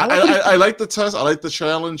it though. I like the test. I like the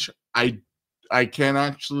challenge. I I can't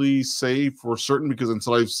actually say for certain because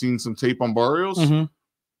until I've seen some tape on Barrios,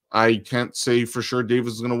 I can't say for sure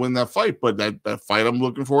Davis is going to win that fight. But that fight I'm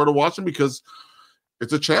looking forward to watching because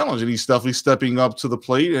it's a challenge, and he's definitely stepping up to the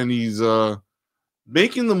plate, and he's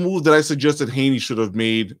making the move that I suggested Haney should have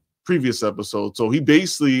made previous episode. So he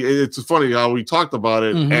basically, it's funny how we talked about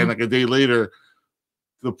it, and like a day later,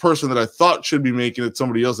 the person that I thought should be making it,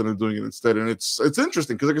 somebody else ended up doing it instead. And it's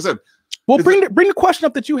interesting because, like I said, well, bring the question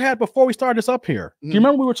up that you had before we started this up here. Do you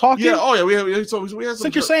remember we were talking? Yeah. Oh, yeah. We had some.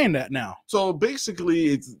 Since you're saying that now, so basically,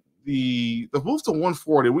 it's the move to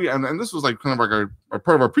 140. And this was like kind of like our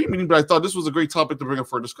part of our pre-meeting, but I thought this was a great topic to bring up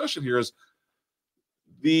for a discussion here. Is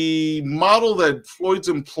the model that Floyd's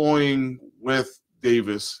employing with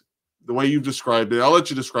Davis, the way you've described it. I'll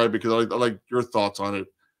let you describe it because I like your thoughts on it.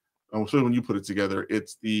 So when you put it together,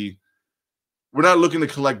 it's we're not looking to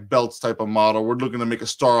collect belts type of model. We're looking to make a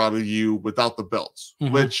star out of you without the belts,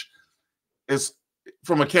 which is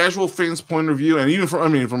from a casual fan's point of view, and even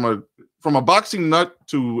from a boxing nut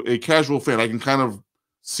to a casual fan, I can kind of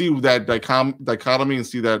see that dichotomy and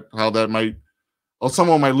see that how that might, or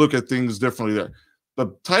someone might look at things differently there.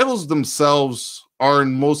 The titles themselves are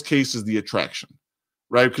in most cases the attraction,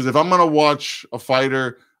 right? Because if I'm going to watch a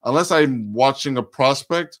fighter, unless I'm watching a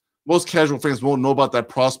prospect, most casual fans won't know about that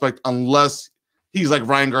prospect unless he's like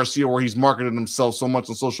Ryan Garcia, where he's marketed himself so much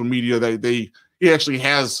on social media that he actually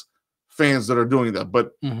has fans that are doing that.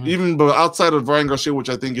 But even outside of Ryan Garcia, which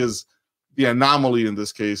I think is the anomaly in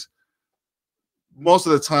this case, most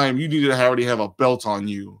of the time you need to already have a belt on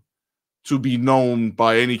you to be known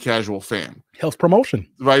by any casual fan. Health promotion,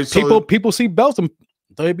 right? People see belts and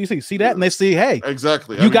WBC, see that, and they see, hey,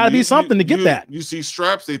 exactly, you got to be something to get that. You see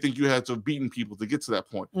straps, they think you had to have beaten people to get to that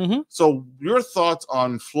point. So, your thoughts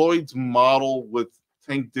on Floyd's model with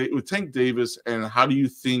Tank Davis, and how do you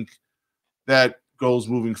think that goes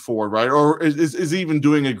moving forward, right? Or is even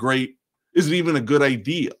doing a great? Is it even a good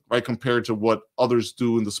idea, right, compared to what others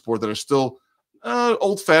do in the sport that are still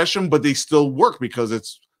old-fashioned, but they still work because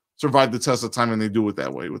it's survived the test of time, and they do it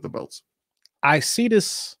that way with the belts. I see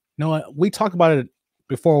this. We talked about it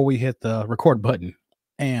before we hit the record button,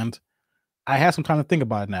 and I had some time to think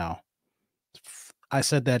about it now. I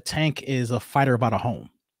said that Tank is a fighter about a home.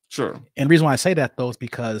 Sure. And the reason why I say that, though, is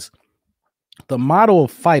because the model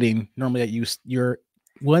of fighting normally that you're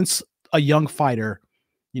once a young fighter,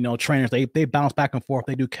 trainers, they bounce back and forth.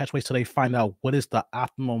 They do catch weights till they find out what is the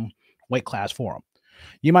optimum weight class for them.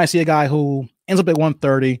 You might see a guy who ends up at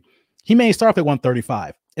 130. He may start off at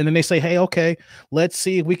 135. And then they say, hey, okay, let's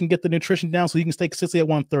see if we can get the nutrition down so you can stay consistently at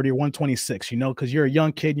 130 or 126, because you're a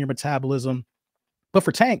young kid in your metabolism. But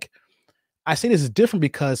for Tank, I say this is different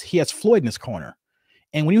because he has Floyd in his corner.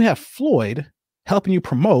 And when you have Floyd helping you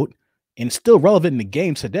promote and still relevant in the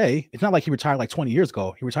game today, it's not like he retired like 20 years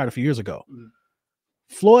ago. He retired a few years ago.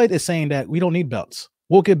 Floyd is saying that we don't need belts.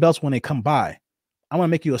 We'll get belts when they come by. I want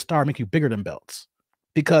to make you a star, make you bigger than belts.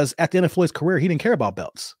 Because at the end of Floyd's career, he didn't care about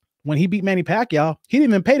belts. When he beat Manny Pacquiao, he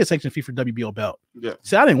didn't even pay the sanction fee for WBO belt. Yeah.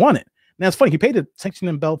 See, I didn't want it. Now it's funny. He paid the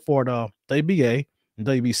sanctioning belt for the WBA and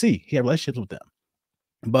WBC. He had relationships with them,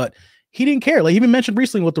 but he didn't care. Like he even mentioned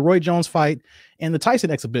recently with the Roy Jones fight and the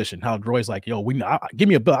Tyson exhibition, how Roy's like, yo, give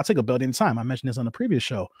me a belt. I'll take a belt anytime. I mentioned this on the previous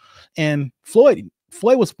show. And Floyd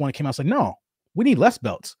was the one that came out and said, no, we need less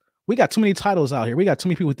belts. We got too many titles out here. We got too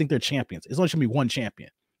many people who think they're champions. It's only should be one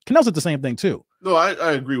champion. Canelo said the same thing too. No,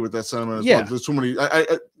 I agree with that sentiment as well. There's too many.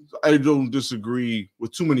 I don't disagree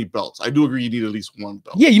with too many belts. I do agree you need at least one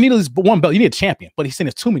belt. Yeah, you need at least one belt. You need a champion, but he's saying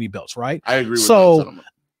there's too many belts, right? I agree with that sentiment.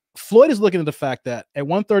 Floyd is looking at the fact that at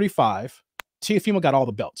 135, Teofimo got all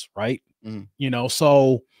the belts, right?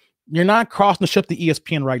 So you're not crossing the ship to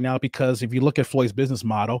ESPN right now because if you look at Floyd's business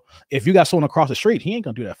model, if you got someone across the street, he ain't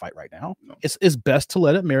gonna do that fight right now. No. It's best to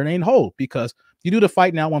let it marinate and hold because you do the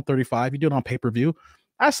fight now 135, you do it on pay-per-view.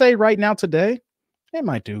 I say right now today, it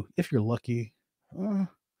might do if you're lucky,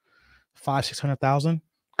 500,000-600,000.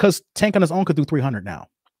 Because Tank on his own could do 300 now.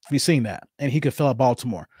 We've seen that, and he could fill out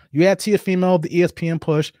Baltimore. You add Teofimo, the ESPN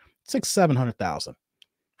push, 600,000-700,000.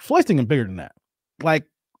 Floyd's thinking bigger than that. Like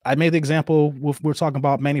I made the example, we're talking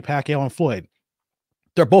about Manny Pacquiao and Floyd.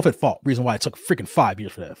 They're both at fault. Reason why it took freaking 5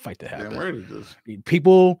 years for that fight to happen. Damn right it is.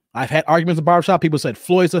 People, I've had arguments in barbershop. People said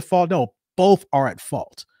Floyd's at fault. No, both are at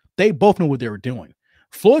fault. They both knew what they were doing.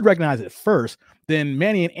 Floyd recognized it first, then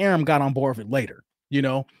Manny and Arum got on board with it later,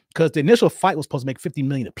 because the initial fight was supposed to make $50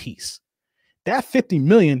 million apiece. That $50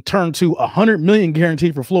 million turned to $100 million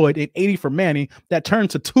guaranteed for Floyd and $80 for Manny. That turned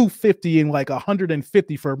to $250 and like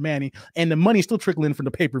 $150 for Manny, and the money's still trickling in from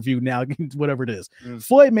the pay-per-view now, whatever it is.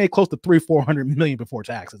 Floyd made close to $300-400 million before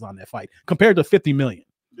taxes on that fight compared to $50 million.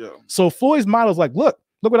 Yeah. So Floyd's model is like, look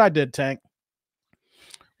what I did, Tank.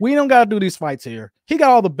 We don't got to do these fights here. He got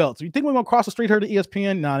all the belts. You think we're going to cross the street here to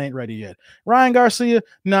ESPN? No, it ain't ready yet. Ryan Garcia?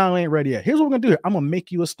 No, it ain't ready yet. Here's what we're going to do here. I'm going to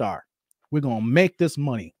make you a star. We're going to make this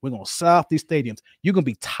money. We're going to sell out these stadiums. You're going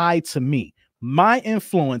to be tied to me. My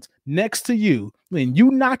influence next to you, and you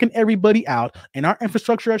knocking everybody out, and our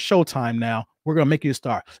infrastructure at Showtime now, we're going to make you a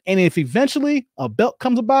star. And if eventually a belt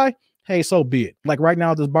comes by, hey, so be it. Like right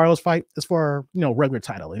now, this Barrios fight is for, regular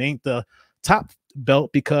title. It ain't the top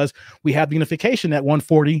belt because we have the unification at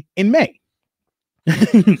 140 in May.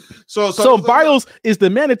 so Barrios is the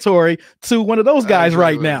mandatory to one of those guys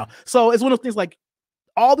right now. So it's one of those things like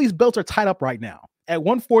all these belts are tied up right now. At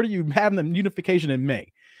 140, you have the unification in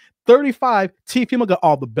May. 35, Teofimo got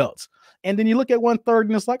all the belts. And then you look at 130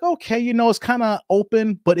 and it's like, okay, it's kind of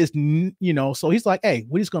open, but it's, so he's like, hey,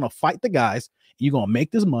 we're just going to fight the guys. You're going to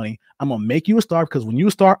make this money. I'm going to make you a star because when you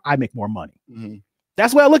a star, I make more money. Mm-hmm.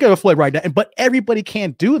 That's why I look at Floyd right now. But everybody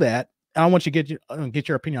can't do that. And I want you to get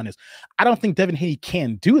your opinion on this. I don't think Devin Haney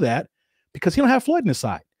can do that because he don't have Floyd in his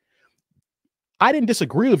side. I didn't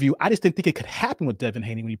disagree with you. I just didn't think it could happen with Devin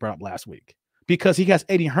Haney when he brought up last week because he has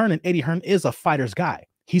Eddie Hearn, and Eddie Hearn is a fighter's guy.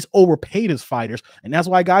 He's overpaid his fighters, and that's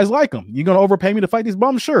why guys like him. You're going to overpay me to fight these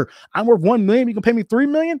bums? Sure. I'm worth $1 million. You can pay me $3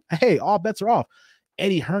 million? Hey, all bets are off.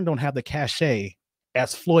 Eddie Hearn don't have the cachet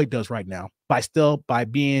as Floyd does right now by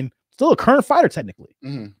being still a current fighter technically.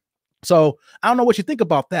 Mm-hmm. So I don't know what you think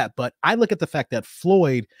about that, but I look at the fact that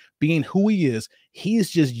Floyd being who he is, he's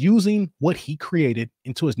just using what he created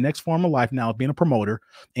into his next form of life now, being a promoter,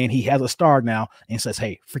 and he has a star now and says,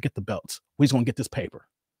 hey, forget the belts. We're just going to get this paper.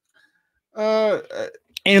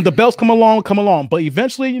 And the belts come along. But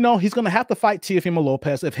eventually, he's going to have to fight Teofimo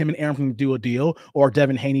Lopez if him and Aaron can do a deal, or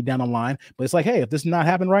Devin Haney down the line. But it's like, hey, if this is not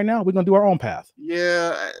happening right now, we're going to do our own path.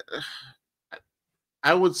 Yeah.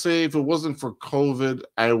 I would say if it wasn't for COVID,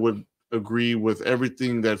 I would agree with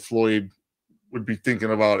everything that Floyd would be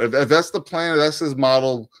thinking about. If that's the plan, if that's his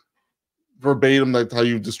model, verbatim, like how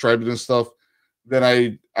you described it and stuff,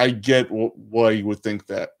 then I get why you would think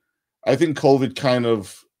that. I think COVID kind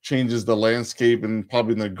of changes the landscape and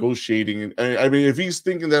probably negotiating. I mean, if he's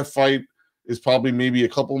thinking that fight is probably maybe a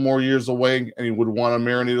couple more years away and he would want to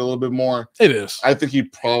marinate a little bit more, it is. I think he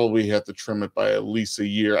probably have to trim it by at least a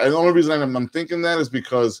year. And the only reason I'm thinking that is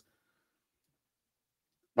because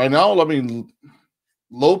right now, I mean,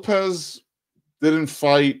 Lopez didn't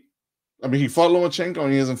fight. I mean, he fought Lomachenko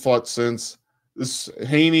and he hasn't fought since. This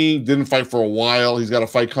Haney didn't fight for a while. He's got a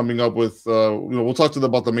fight coming up with, we'll talk to them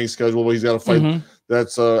about the May schedule, but he's got a fight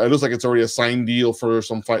that's, it looks like it's already a signed deal for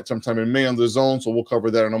some fight sometime in May on the zone. So we'll cover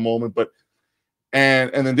that in a moment. But,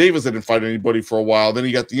 and then Davis didn't fight anybody for a while. Then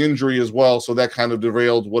he got the injury as well. So that kind of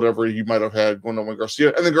derailed whatever he might have had going on with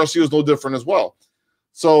Garcia. And then Garcia is no different as well.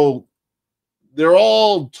 So they're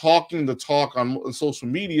all talking the talk on social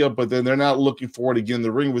media, but then they're not looking forward to get in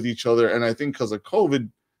the ring with each other. And I think because of COVID,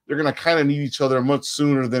 they're going to kind of need each other much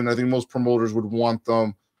sooner than I think most promoters would want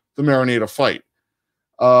them to marinate a fight.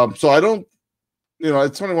 So I don't,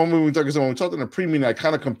 it's funny when we talked in the pre-meeting, I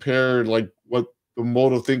kind of compared like what the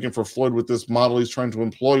mode of thinking for Floyd with this model he's trying to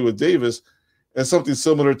employ with Davis and something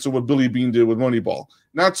similar to what Billy Bean did with Moneyball.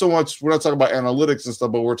 Not so much, we're not talking about analytics and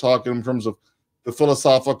stuff, but we're talking in terms of the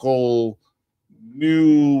philosophical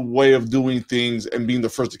new way of doing things and being the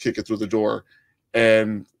first to kick it through the door.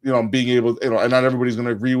 And, being able, and not everybody's going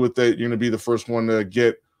to agree with it. You're going to be the first one to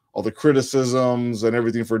get all the criticisms and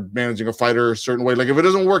everything for managing a fighter a certain way. Like, if it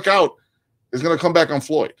doesn't work out, it's going to come back on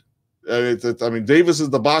Floyd. I mean, Davis is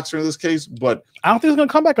the boxer in this case, but I don't think it's going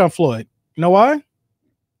to come back on Floyd. You know why?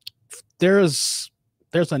 There's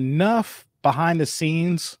enough behind the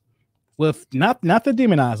scenes with, not to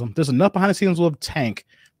demonize him, there's enough behind the scenes with Tank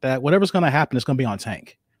that whatever's going to happen is going to be on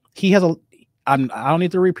Tank. He has I don't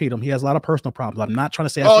need to repeat him. He has a lot of personal problems. I'm not trying to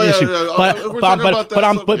say that's the issue. Yeah.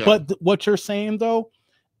 But what you're saying though,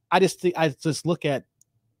 I just look at,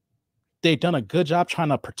 they've done a good job trying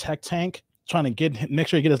to protect Tank, trying to make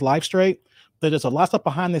sure he get his life straight. There's a lot of stuff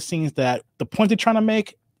behind the scenes that the point they're trying to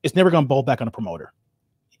make is never going to bowl back on the promoter.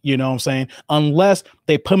 You know what I'm saying? Unless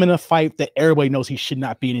they put him in a fight that everybody knows he should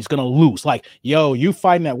not be and he's going to lose. Like, yo, you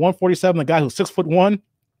fighting at 147, the guy who's 6'1",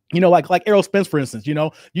 like Errol Spence, for instance, you're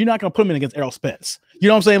not going to put him in against Errol Spence. You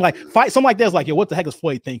know what I'm saying? Like, fight something like that is like, yo, what the heck is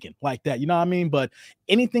Floyd thinking? Like that, you know what I mean? But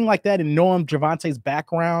anything like that and knowing Gervonta's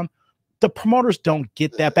background, the promoters don't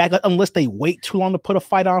get that back unless they wait too long to put a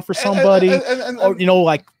fight on for somebody. Or,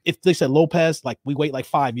 like if they said Lopez, like we wait like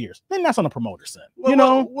 5 years, then that's on the promoter's end.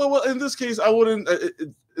 Well, in this case, I wouldn't.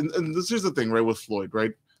 And this is the thing, right, with Floyd,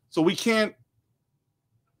 right? So we can't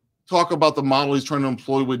talk about the model he's trying to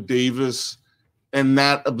employ with Davis and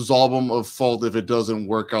not absolve him of fault if it doesn't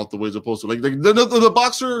work out the way it's supposed to. Like the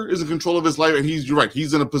boxer is in control of his life, and you're right,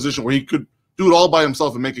 he's in a position where he could do it all by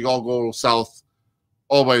himself and make it all go south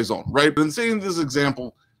all by his own, right? But in saying this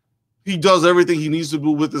example, he does everything he needs to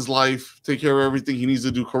do with his life, take care of everything he needs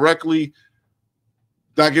to do correctly,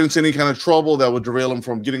 not get into any kind of trouble that would derail him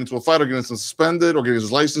from getting into a fight or getting suspended or getting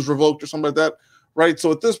his license revoked or something like that, right?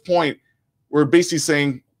 So at this point, we're basically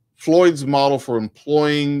saying Floyd's model for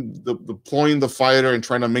employing the fighter and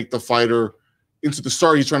trying to make the fighter into the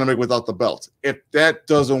star he's trying to make without the belt. If that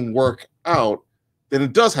doesn't work out, then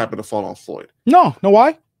it does happen to fall on Floyd. No, know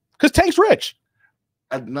why? Because Tank's rich.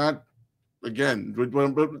 And not again,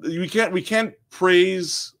 we can't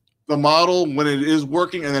praise the model when it is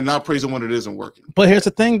working and then not praise it when it isn't working. But here's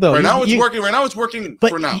the thing, though. Right now it's working. Right now it's working.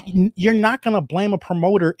 But for now, you're not gonna blame a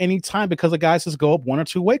promoter anytime because the guys just go up 1 or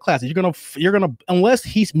 2 weight classes. You're gonna unless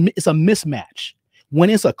it's a mismatch. When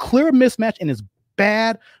it's a clear mismatch and it's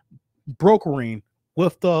bad brokering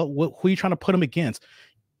with who you're trying to put him against.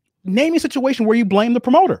 Name a situation where you blame the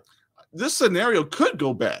promoter. This scenario could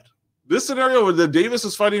go bad. This scenario where the Davis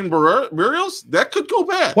is fighting Barrios, that could go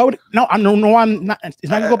bad. Why would no? I'm not.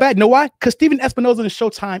 It's not gonna go bad. Know why? Because Steven Espinoza in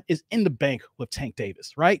Showtime is in the bank with Tank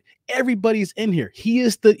Davis, right? Everybody's in here. He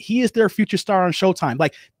is their future star on Showtime.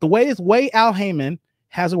 Like the way Al Heyman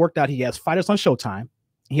has it worked out. He has fighters on Showtime.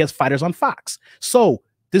 He has fighters on Fox. So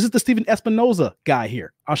this is the Steven Espinoza guy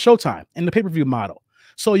here on Showtime in the pay-per-view model.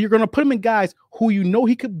 So you're going to put him in guys who you know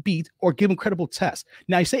he could beat or give him credible tests.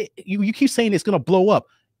 Now you keep saying it's going to blow up.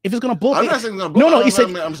 If it's going to blow up, I'm not saying it's going to blow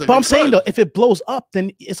up. I'm saying though, if it blows up,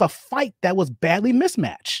 then it's a fight that was badly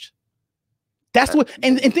mismatched. That's what.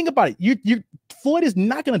 And think about it. You Floyd is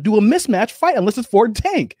not going to do a mismatch fight unless it's for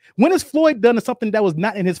Tank. When has Floyd done something that was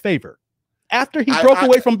not in his favor? After he broke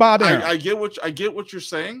away from Bob Arum. I get what you're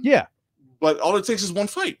saying. Yeah. But all it takes is one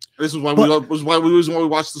fight. This is why we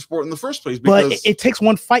watch the sport in the first place. Because but it takes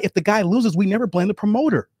one fight. If the guy loses, we never blame the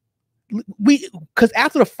promoter. Because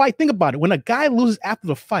after the fight, think about it. When a guy loses after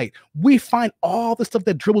the fight, we find all the stuff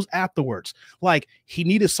that dribbles afterwards. Like he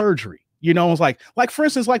needed surgery. You know, it's like for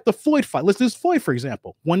instance, like the Floyd fight. Let's do Floyd, for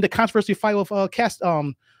example. Won the controversy fight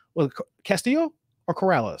with Castillo or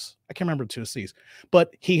Corrales. I can't remember the two C's.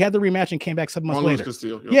 But he had the rematch and came back 7 months later.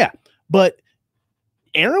 Castillo, yeah. But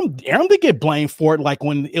Arum did get blamed for it, like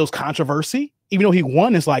when it was controversy. Even though he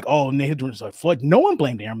won, it's like, oh, Floyd. No one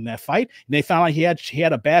blamed Arum in that fight. And they found out he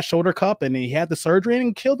had a bad shoulder cup and he had the surgery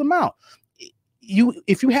and killed him out.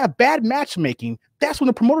 If you have bad matchmaking, that's when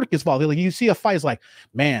the promoter gets involved. Like you see a fight, it's like,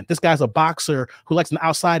 man, this guy's a boxer who likes an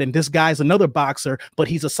outside, and this guy's another boxer, but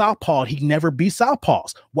he's a southpaw. He never beats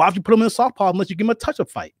southpaws. Why would you put him in a southpaw unless you give him a touch-up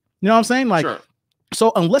fight? You know what I'm saying? Like, sure.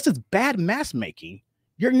 So unless it's bad matchmaking,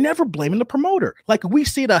 you're never blaming the promoter. Like we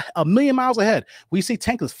see it a million miles ahead. We see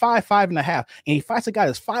Tank is 5'5.5", and he fights a guy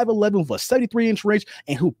that's 5'11" with a 73-inch range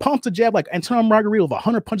and who pumps a jab like Antonio Margarito with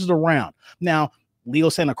 100 punches a round. Now, Leo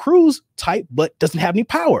Santa Cruz type, but doesn't have any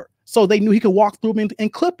power. So they knew he could walk through him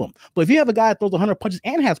and clip him. But if you have a guy that throws 100 punches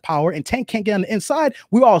and has power and Tank can't get on the inside,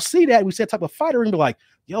 we all see that. We see that type of fighter and be like,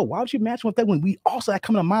 yo, why would you match with that when we also had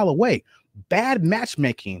coming a mile away? Bad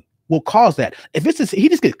matchmaking will cause that. If it's he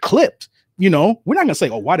just gets clipped, you know, we're not going to say,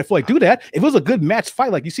 oh, why did Floyd do that? If it was a good match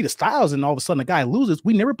fight, like you see the styles and all of a sudden the guy loses,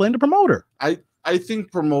 we never blame the promoter. I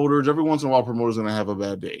think promoters, every once in a while, promoters are going to have a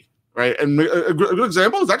bad day, right? And a good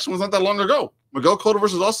example is actually was not that long ago. Miguel Cotto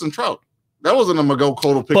versus Austin Trout. That wasn't a Miguel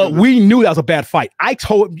Cotto pick. But we knew that was a bad fight.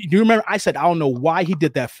 You remember, I said, I don't know why he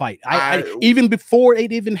did that fight. I even before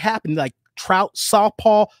it even happened, like Trout,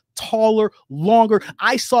 southpaw, taller, longer.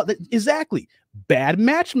 I saw that exactly. Bad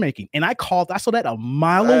matchmaking, and I saw that a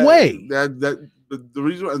mile away. The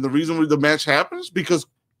reason the match happens because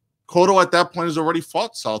Cotto at that point has already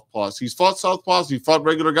fought southpaws. He's fought southpaws. He fought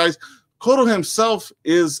regular guys. Cotto himself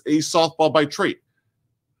is a southpaw by trait.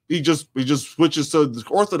 He just switches to the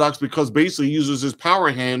orthodox because basically he uses his power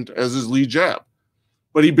hand as his lead jab,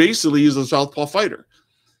 but he basically is a southpaw fighter.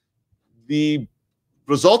 The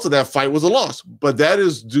result of that fight was a loss, but that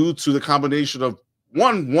is due to the combination of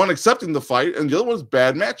one accepting the fight, and the other one's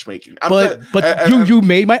bad matchmaking. You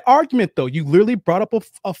made my argument though. You literally brought up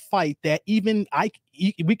a fight that even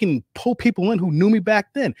we can pull people in who knew me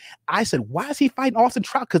back then. I said, why is he fighting Austin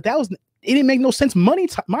Trout? Because it didn't make no sense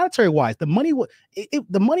monetary wise. The money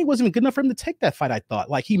wasn't even good enough for him to take that fight. I thought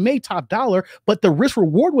like he made top dollar, but the risk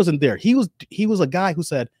reward wasn't there. He was a guy who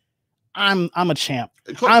said, I'm a champ.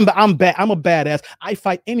 I'm a badass. I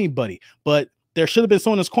fight anybody, but there should have been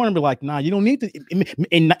someone in this corner and be like, nah, you don't need to.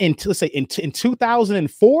 Let's say in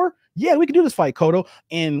 2004, yeah, we can do this fight, Cotto.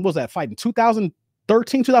 And what was that fight in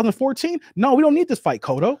 2013, 2014? No, we don't need this fight,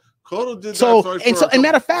 Cotto. Cotto did so, that. And so, and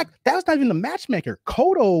matter of fact, that was not even the matchmaker.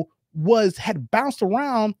 Cotto had bounced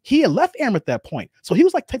around. He had left Arum at that point, so he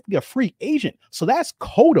was like technically a free agent. So that's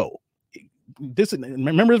Cotto.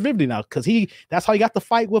 Remember this vividly now, because that's how he got the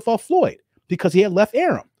fight with Floyd, because he had left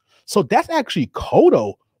Arum. So that's actually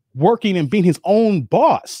Cotto working and being his own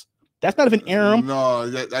boss. That's not even Arum.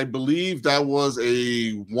 No, I believe that was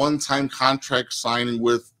a one-time contract signing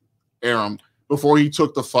with Arum before he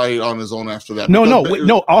took the fight on his own after that. No.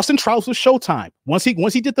 Austin Trials was Showtime. Once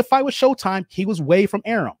he did the fight with Showtime, he was away from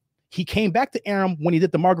Arum. He came back to Arum when he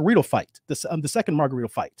did the Margarito fight, the second Margarito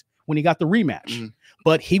fight, when he got the rematch. Mm-hmm.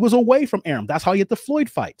 But he was away from Arum. That's how he had the Floyd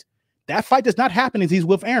fight. That fight does not happen as he's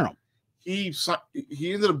with Arum. He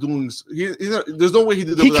ended up doing. There's no way he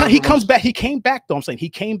did that. He comes back. He came back though. I'm saying he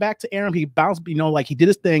came back to Arum. He bounced. Like he did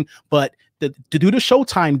his thing. But to do the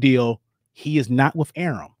Showtime deal, he is not with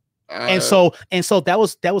Arum. And so that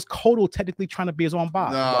was Cotto technically trying to be his own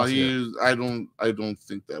boss. No, I don't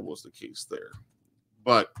think that was the case there.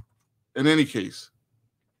 But in any case.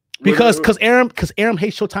 Because Arum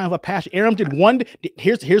hates Showtime with a passion. Arum did one.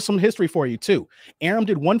 Here's some history for you too. Arum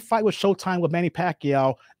did one fight with Showtime with Manny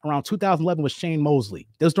Pacquiao around 2011 with Shane Mosley.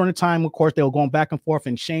 This was during the time, of course, they were going back and forth,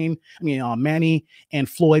 and Manny and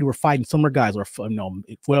Floyd were fighting similar guys, or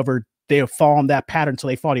whatever. They were following that pattern until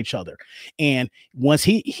they fought each other. And once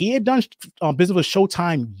he had done business with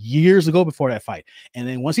Showtime years ago before that fight, and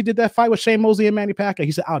then once he did that fight with Shane Mosley and Manny Pacquiao,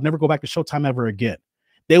 he said, "I'll never go back to Showtime ever again."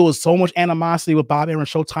 There was so much animosity with Bob Arum and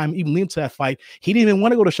Showtime, even leading to that fight. He didn't even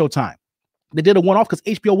want to go to Showtime. They did a one-off because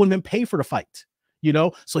HBO wouldn't even pay for the fight,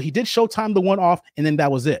 So he did Showtime the one-off, and then that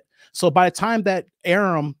was it. So by the time that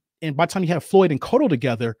Arum, and by the time you have Floyd and Cotto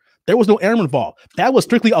together, there was no Arum involved. That was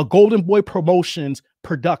strictly a Golden Boy Promotions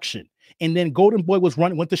production. And then Golden Boy went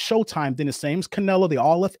to Showtime. Then the same as Canelo, they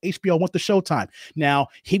all left HBO, went to Showtime. Now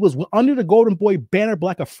he was under the Golden Boy banner, but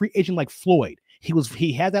like a free agent like Floyd.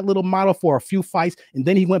 He had that little model for a few fights, and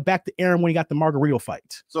then he went back to Arum when he got the Margarito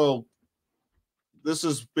fight. So this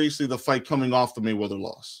is basically the fight coming off the Mayweather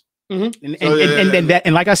loss. Mm-hmm.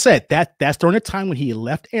 And like I said, that's during the time when he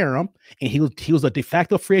left Arum, and he was a de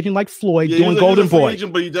facto free agent like Floyd doing Golden Boy.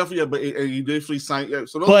 Agent, but he definitely signed. Yeah,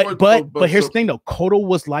 so but here's the thing though, Cotto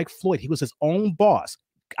was like Floyd. He was his own boss.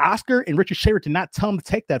 Oscar and Richard Shaver did not tell him to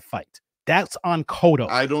take that fight. That's on Cotto.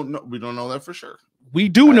 I don't know. We don't know that for sure. We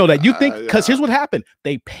do know that. You think, because here's what happened.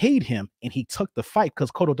 They paid him and he took the fight because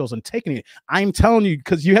Cotto doesn't take it. I'm telling you,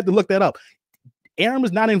 because you had to look that up. Arum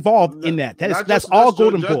is not involved in that. That's all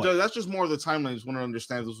Golden Boy. That's just more of the timeline. I just want to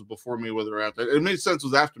understand this was before Mayweather or after. It made sense it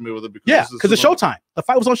was after Mayweather because it's Showtime. The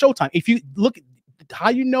fight was on Showtime. If you look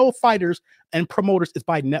how fighters and promoters is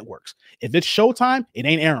by networks. If it's Showtime, it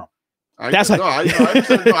ain't Arum. I understood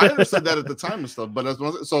that at the time and stuff. But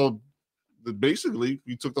so basically,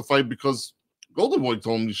 you took the fight because Golden Boy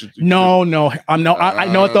told him you should. I know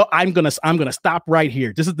it though. I'm gonna stop right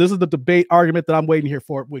here. This is the debate argument that I'm waiting here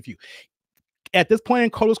for with you. At this point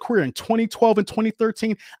in Cotto's career in 2012 and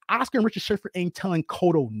 2013, Oscar and Richard Schaefer ain't telling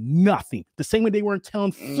Cotto nothing. The same way they weren't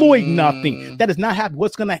telling Floyd nothing. That does not happen.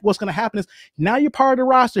 What's gonna happen is now you're part of the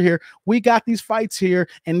roster here. We got these fights here,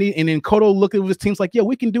 and then Cotto looked at his teams like, yeah,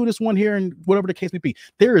 we can do this one here, and whatever the case may be.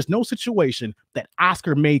 There is no situation that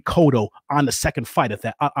Oscar made Cotto on the second fight of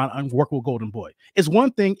that on work with Golden Boy. It's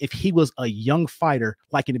one thing if he was a young fighter,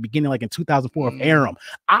 like in the beginning, like in 2004 of Arum.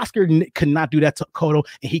 Oscar could not do that to Cotto,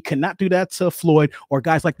 and he could not do that to Floyd or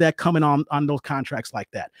guys like that coming on those contracts like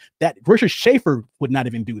that. That Richard Schaefer would not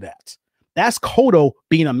even do that. That's Cotto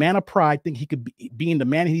being a man of pride, think he could be being the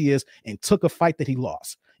man he is, and took a fight that he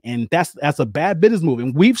lost. And that's a bad business move.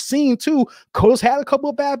 And we've seen too, Cotto's had a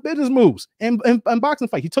couple of bad business moves in boxing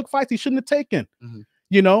fights. He took fights he shouldn't have taken,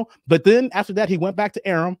 But then after that, he went back to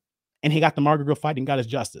Arum and he got the Margarito fight and got his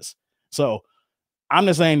justice. So I'm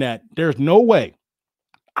just saying that there's no way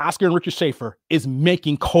Oscar and Richard Schaefer is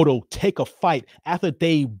making Cotto take a fight after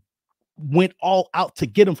they went all out to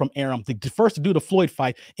get him from Arum, first to do the Floyd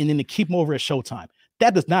fight and then to keep him over at Showtime.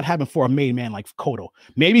 That does not happen for a made man like Cotto.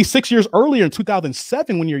 Maybe 6 years earlier in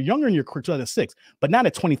 2007 when you're younger in your career, 2006, but not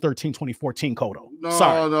at 2013, 2014 Cotto.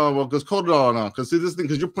 Well, because Cotto, because see this thing,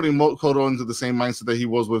 because you're putting Cotto into the same mindset that he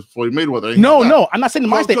was with Floyd Mayweather. No, I'm not saying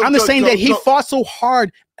the mindset. I'm just saying that he fought so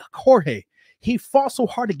hard, Jorge. He fought so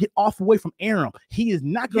hard to get off away from Arum. He is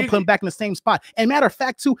not going to put him back in the same spot. And matter of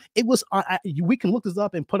fact, too, it was we can look this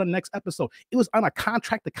up and put on the next episode. It was on a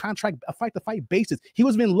contract to contract, a fight to fight basis. He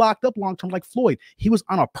was being locked up long term like Floyd. He was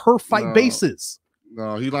on a per fight basis.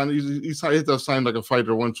 No, he had to sign like a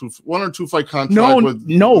fighter one or two fight contract.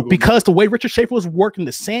 No, because the way Richard Schaefer was working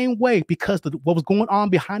the same way, because what was going on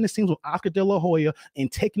behind the scenes with Oscar De La Hoya and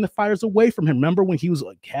taking the fighters away from him. Remember when he was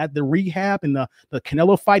had the rehab and the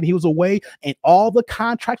Canelo fight, and he was away, and all the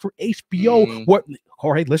contracts for HBO were.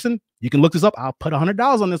 Jorge, listen, you can look this up. I'll put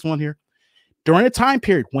 $100 on this one here. During a time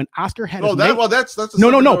period when Oscar had that's but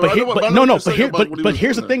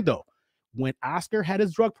here's the thing though. When Oscar had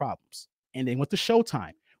his drug problems and they went to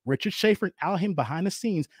Showtime, Richard Schaefer and Al Haymon behind the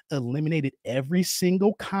scenes eliminated every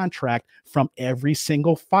single contract from every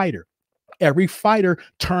single fighter. Every fighter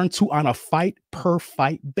turned to on a fight per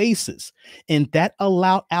fight basis. And that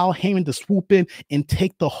allowed Al Haymon to swoop in and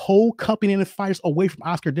take the whole company and the fighters away from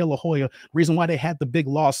Oscar De La Hoya. Reason why they had the big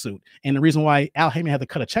lawsuit and the reason why Al Haymon had to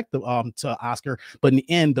cut a check to Oscar. But in the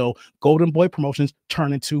end, though, Golden Boy Promotions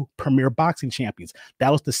turned into Premier Boxing Champions.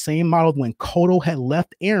 That was the same model when Cotto had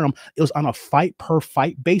left Arum. It was on a fight per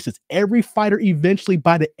fight basis. Every fighter eventually,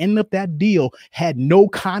 by the end of that deal, had no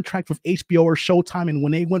contract with HBO or Showtime. And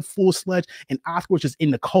when they went full sledge, and Oscar was just in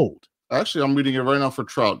the cold. Actually, I'm reading it right now for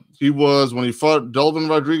Trout. He was, when he fought Delvin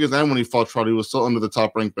Rodriguez and when he fought Trout, he was still under the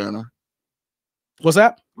top rank banner. What's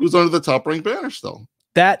that? He was under the top rank banner still.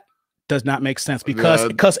 That does not make sense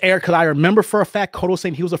because I remember for a fact Cotto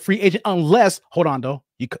saying he was a free agent unless, hold on though,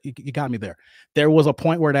 you got me there. There was a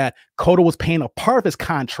point where that Cotto was paying a part of his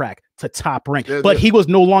contract to Top Rank, but he was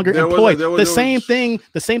no longer employed. The same thing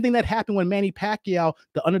that happened when Manny Pacquiao,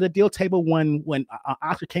 the under the deal table, when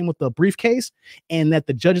Oscar came with the briefcase, and that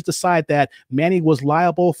the judges decide that Manny was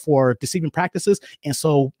liable for deceiving practices, and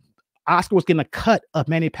so Oscar was getting a cut of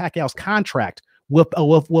Manny Pacquiao's contract with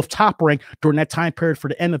Top Rank during that time period for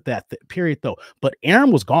the end of that period, though. But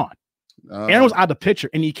Aaron was gone. Aaron was out of the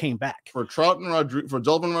picture, and he came back. For Trout and for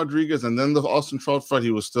Delvin Rodriguez, and then the Austin Trout fight,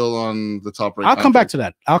 he was still on the Top Rank. I'll come back to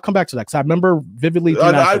that because I remember vividly.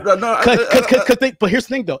 But here's the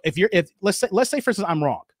thing, though. If let's say for instance I'm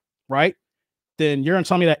wrong, right? Then you're gonna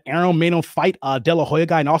tell me that Aaron made him fight De La Hoya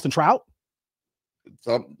guy and Austin Trout?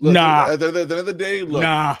 Nah. At the end of the day, look.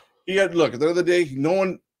 Nah. At the end of the day,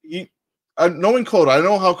 knowing Cotto, I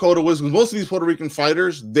know how Cotto was. Most of these Puerto Rican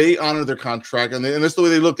fighters, they honor their contract, and that's the way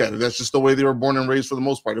they look at it. That's just the way they were born and raised for the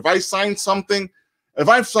most part. If I've signed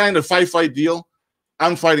a 5-fight deal,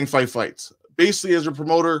 I'm fighting 5 fights. Basically, as a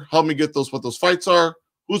promoter, help me get what those fights are,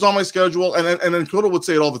 who's on my schedule, and then Cotto would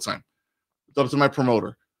say it all the time. It's up to my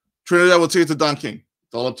promoter. Trinidad would say it to Don King.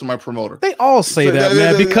 It's all up to my promomer. They all say that,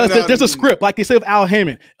 man, because there's a script, like they say with Al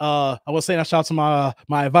Haymon. I was saying, I shout out to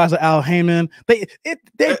my advisor, Al Haymon.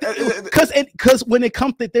 Because when it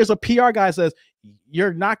comes to, there's a PR guy says,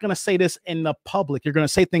 you're not going to say this in the public. You're going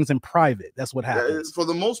to say things in private. That's what happens. For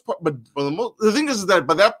the most part, but the thing is that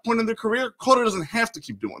by that point in their career, Cotto doesn't have to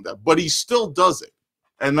keep doing that, but he still does it.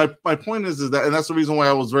 And my point is that, and that's the reason why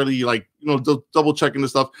I was really double checking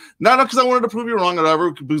this stuff. Not because I wanted to prove you wrong or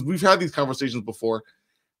whatever, because we've had these conversations before.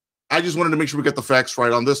 I just wanted to make sure we get the facts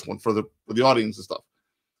right on this one for the audience and stuff.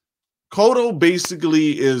 Cotto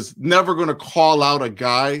basically is never going to call out a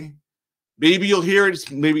guy. Maybe you'll hear it,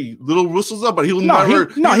 maybe little whistles up, but he'll never.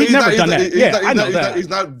 He's never done that. I know that. He's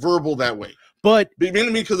not verbal that way. But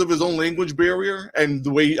mainly because of his own language barrier and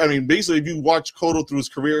the way. I mean, basically, if you watch Cotto through his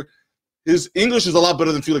career, his English is a lot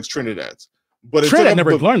better than Felix Trinidad's. But Trinidad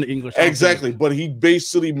never learned the English. Exactly, but he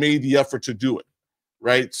basically made the effort to do it,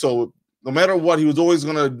 right? So no matter what, he was always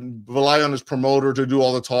going to rely on his promoter to do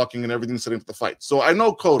all the talking and everything setting up the fight. So I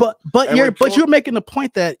know Cotto. But you're making the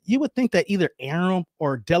point that you would think that either Arum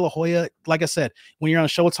or De La Hoya, like I said, when you're on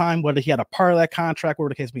Showtime, whether he had a part of that contract, whatever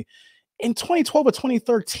the case may be, in 2012 or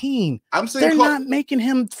 2013, I'm saying they're not making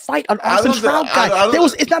him fight an Austin Trout guy.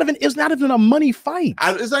 It's not even a money fight.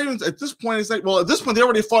 It's not even at this point. It's like, well, at this point they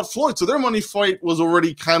already fought Floyd, so their money fight was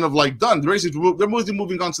already kind of like done. They're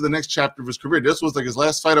moving on to the next chapter of his career. This was like his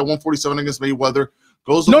last fight at 147 against Mayweather.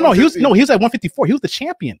 He was at 154. He was the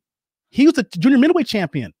champion. He was the junior middleweight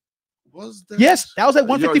champion. Was that? Yes, that was at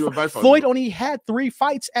 154. Floyd only had 3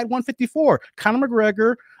 fights at 154. Conor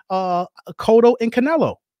McGregor, Cotto, and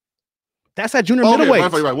Canelo. That's that junior middleweight.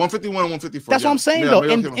 Right. 151 and 154. That's what I'm saying, though.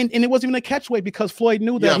 And it wasn't even a catchweight because Floyd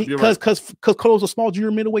knew that because Cotto was a small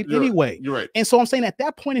junior middleweight anyway. You're right. And so I'm saying at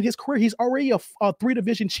that point in his career, he's already a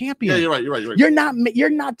 3-division champion. Yeah, you're right. You're not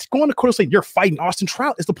going to Cotto saying you're fighting Austin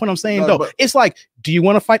Trout. Is the point I'm saying, though. It's like, do you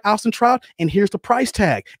want to fight Austin Trout? And here's the price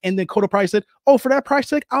tag. And then Cotto probably said, oh, for that price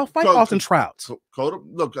tag, I'll fight Austin Trout. Cotto,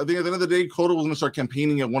 look, I think at the end of the day, Cotto was going to start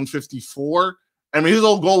campaigning at 154. I mean, his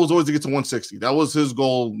whole goal was always to get to 160. That was his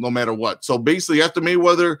goal no matter what. So basically, after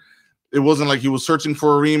Mayweather, It wasn't like he was searching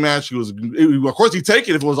for a rematch. Of course, he'd take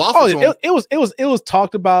it if it was offered. Oh, it was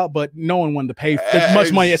talked about, but no one wanted to pay as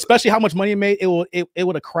much money, especially how much money it made. It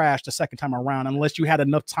would have crashed the second time around unless you had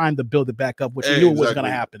enough time to build it back up, which you knew it wasn't going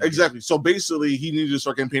to happen. Exactly. So basically, he needed to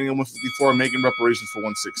start campaigning at 154 and making reparations for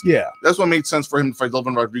 160. Yeah, that's what made sense for him to fight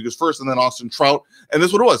Delvin Rodriguez first, and then Austin Trout. And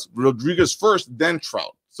that's what it was: Rodriguez first, then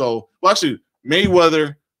Trout. So, well, actually,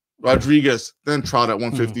 Mayweather, Rodriguez, then Trout at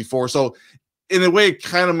 154. So, in a way, it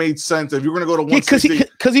kind of made sense if you're going to go to 160.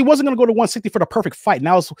 Because he wasn't going to go to 160 for the perfect fight.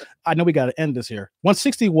 Now, I know we got to end this here.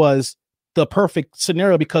 160 was the perfect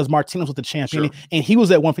scenario because Martinez was the champion, and he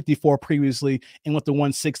was at 154 previously and went to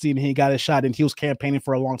 160, and he got his shot, and he was campaigning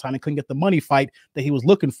for a long time and couldn't get the money fight that he was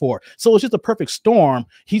looking for. So it was just a perfect storm.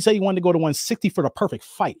 He said he wanted to go to 160 for the perfect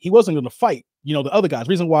fight. He wasn't going to fight, the other guys.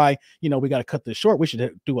 Reason why, we got to cut this short. We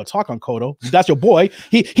should do a talk on Cotto. That's your boy.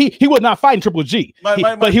 He was not fighting Triple G,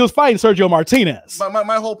 but he was fighting Sergio Martinez.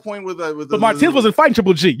 My whole point with that, but Martinez wasn't fighting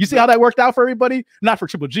Triple G. You see how that worked out for everybody? Not for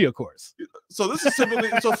Triple G, of course. So this is typically,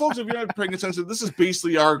 folks, if you're not paying attention, this is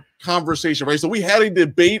basically our conversation, right? So we had a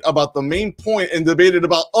debate about the main point and debated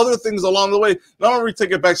about other things along the way. Now I'm going to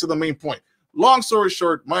take it back to the main point. Long story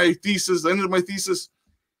short, the end of my thesis,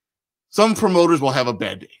 some promoters will have a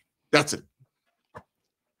bad day. That's it.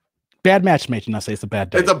 Bad matchmaking, I say it's a bad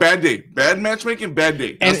day. It's a bad day. Bad matchmaking, bad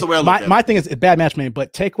day. That's the way I look at it. My thing is bad matchmaking,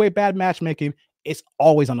 but take away bad matchmaking, it's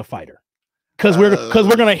always on the fighter. Because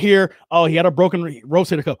we're gonna hear, oh, he had a broken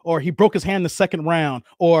rotator cuff, or he broke his hand in the second round,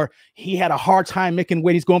 or he had a hard time making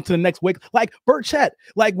weight. He's going to the next weight. Like Burchett,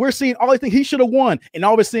 like we're seeing all these things he should have won, and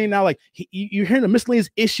all we're seeing now, like you're hearing the miscellaneous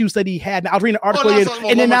issues that he had. Now, I was reading an article,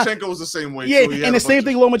 and then Lomachenko was the same way. Yeah, and the same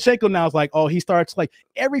thing. Lomachenko now is like, oh, he starts like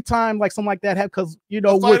every time like something like that because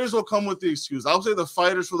the fighters will come with the excuse. I'll say the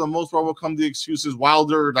fighters for the most part will come with the excuses.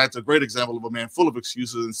 Wilder, that's a great example of a man full of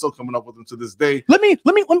excuses and still coming up with them to this day. Let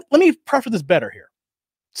me preface this better here,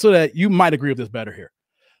 so that you might agree with this better here.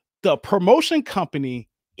 The promotion company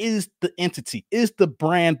is the entity, is the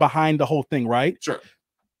brand behind the whole thing, right? Sure.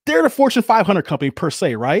 They're the Fortune 500 company per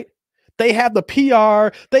se, right? They have the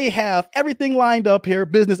PR, they have everything lined up here,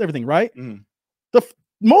 business, everything, right?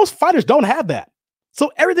 Most fighters don't have that.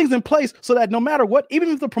 So everything's in place so that no matter what, even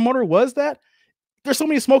if the promoter was that, there's so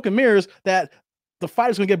many smoke and mirrors that the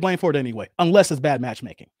fighter's going to get blamed for it anyway, unless it's bad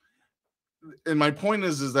matchmaking. And my point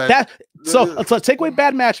is that so take away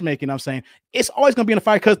bad matchmaking. I'm saying it's always going to be in a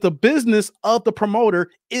fight because the business of the promoter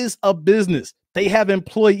is a business. They have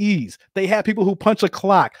employees. They have people who punch a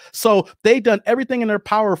clock. So they've done everything in their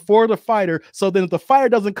power for the fighter. So then if the fighter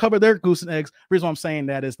doesn't cover their goose and eggs, the reason why I'm saying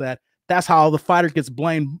that is that's how the fighter gets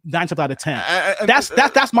blamed 9 times out of 10.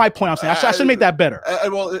 That's my point. I'm saying I should make that better.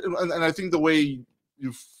 And I think the way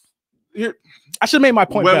I should make my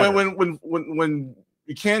point better. When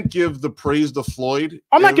you can't give the praise to Floyd.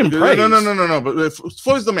 I'm not giving praise. No. But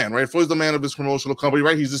Floyd's the man, right? Floyd's the man of his promotional company,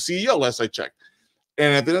 right? He's the CEO, last I checked.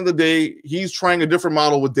 And at the end of the day, he's trying a different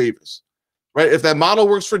model with Davis, right? If that model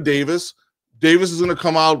works for Davis is going to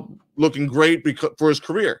come out looking great for his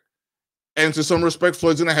career. And to some respect,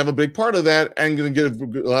 Floyd's going to have a big part of that and going to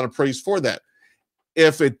get a lot of praise for that.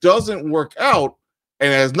 If it doesn't work out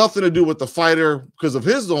and it has nothing to do with the fighter because of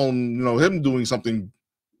his own, him doing something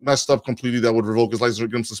messed up completely that would revoke his license or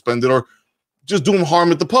get him suspended or just do him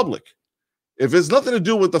harm at the public. If it's nothing to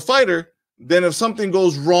do with the fighter, then if something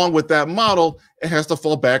goes wrong with that model, it has to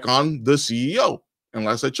fall back on the CEO. And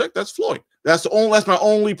last I checked, that's Floyd. That's my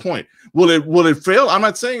only point. Will it fail? I'm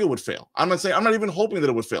not saying it would fail. I'm not even hoping that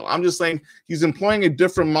it would fail. I'm just saying he's employing a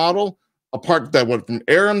different model, apart that what from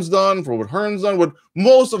Aram's done, from what Hearn's done, what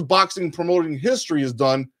most of boxing promoting history has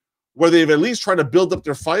done, where they've at least tried to build up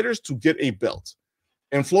their fighters to get a belt.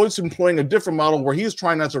 And Floyd's employing a different model where he's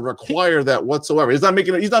trying not to require that whatsoever. He's not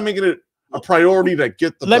making it a priority to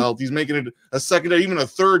get the belt. He's making it a secondary, even a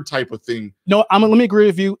third type of thing. No, let me agree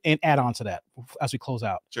with you and add on to that as we close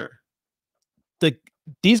out. Sure.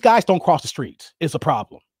 These guys don't cross the street. It's a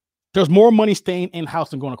problem. There's more money staying in-house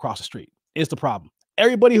than going across the street. It's the problem.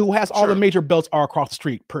 Everybody who has all the major belts are across the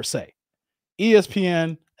street per se.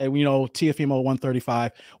 ESPN, TFMO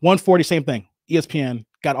 135, 140, same thing. ESPN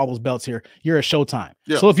got all those belts here. You're at Showtime.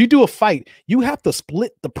 Yeah. So if you do a fight, you have to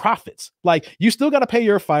split the profits. Like you still got to pay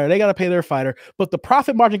your fighter. They got to pay their fighter, but the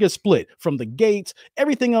profit margin gets split from the gates,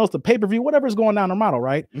 everything else, the pay-per-view, whatever's going down the model,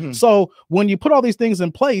 right? Mm-hmm. So when you put all these things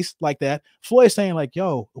in place like that, Floyd's saying like,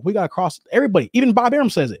 yo, we got to cross everybody. Even Bob Arum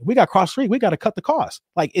says it. We got to cross street. We got to cut the cost.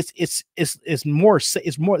 Like it's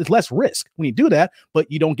less risk when you do that, but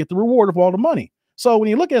you don't get the reward of all the money. So when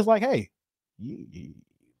you look at it, it's like, hey,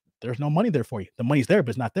 there's no money there for you. The money's there, but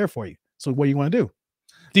it's not there for you. So what do you want to do?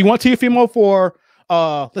 Do you want Teofimo for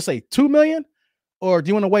let's say $2 million, or do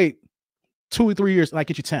you want to wait 2 or 3 years, and I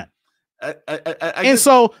get you 10. And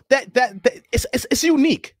so that it's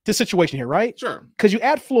unique, the situation here, right? Sure. Because you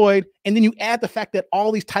add Floyd, and then you add the fact that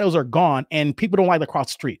all these titles are gone, and people don't like to cross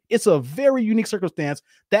the street. It's a very unique circumstance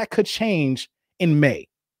that could change in May.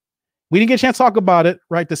 We didn't get a chance to talk about it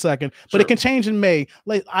right this second, but it can change in May.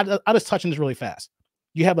 Like I'll just touch on this really fast.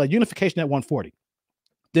 You have a unification at 140.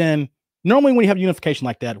 Then normally when you have unification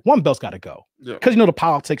like that, one belt's got to go. Yeah. Because the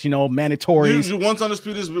politics, mandatories. You once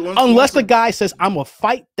undisputed, unless the guy says, I'm gonna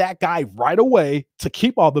fight that guy right away to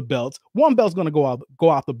keep all the belts, one belt's gonna go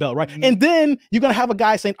off the belt, right? Mm-hmm. And then you're gonna have a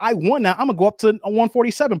guy saying, I won now, I'm gonna go up to a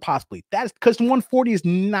 147 possibly. That's because 140 is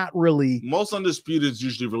not really most undisputed is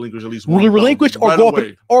usually relinquish at least one relinquish or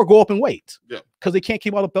right go up and wait. Yeah. Because they can't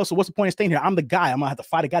keep all the belts. So what's the point of staying here? I'm the guy. I'm gonna have to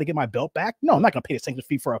fight a guy to get my belt back. No, I'm not gonna pay the sanction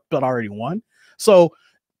fee for a belt I already won. So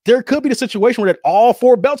there could be the situation where that all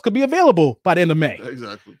 4 belts could be available by the end of May.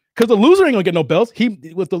 Exactly. Because the loser ain't gonna get no belts.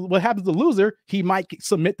 What happens to the loser, he might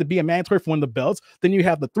submit to be a mandatory for one of the belts. Then you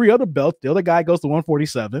have the 3 other belts. The other guy goes to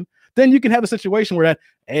 147. Then you can have a situation where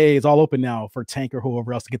hey, it's all open now for Tank or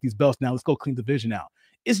whoever else to get these belts now. Let's go clean division out.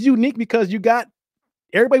 It's unique because you got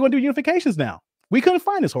everybody want to do unifications now. We couldn't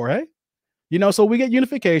find this, Jorge. So we get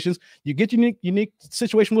unifications. You get unique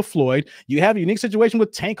situation with Floyd. You have a unique situation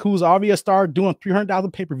with Tank, who's already a star doing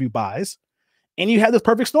 300,000 pay-per-view buys. And you have this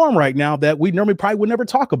perfect storm right now that we normally probably would never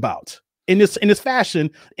talk about in this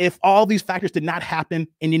fashion if all these factors did not happen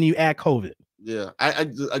and then you add COVID. Yeah, I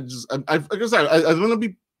guess I'm going to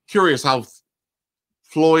be curious how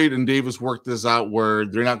Floyd and Davis work this out, where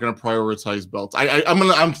they're not going to prioritize belts.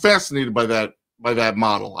 I'm fascinated by that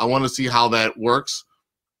model. I want to see how that works.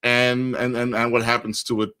 And what happens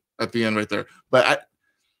to it at the end right there. But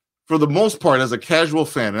for the most part, as a casual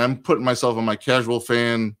fan, and I'm putting myself in my casual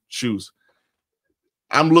fan shoes,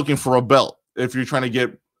 I'm looking for a belt. If you're trying to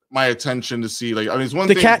get my attention to see, it's one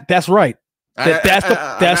thing. That's right. That's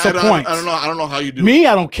the point. I don't know how you do me. it.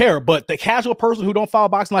 I don't care, but the casual person who don't follow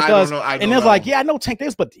boxing like us, and it's like, yeah, I know Tank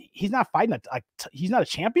this, but he's not fighting. He's not a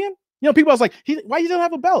champion. People are like, why he don't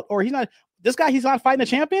have a belt, or he's not. This guy, he's not fighting a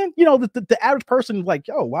champion. The average person is like,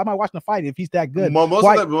 yo, why am I watching the fight if he's that good? Most of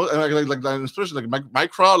that, especially my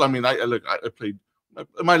crowd. I mean, I played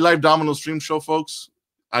my live domino stream show, folks.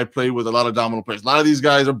 I play with a lot of domino players. A lot of these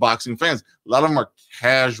guys are boxing fans. A lot of them are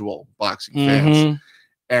casual boxing fans.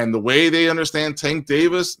 And the way they understand Tank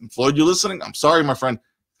Davis and Floyd, you listening? I'm sorry, my friend.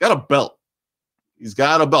 He's got a belt. He's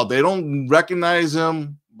got a belt. They don't recognize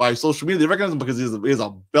him by social media. They recognize him because he has a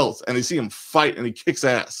belt, and they see him fight, and he kicks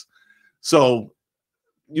ass. So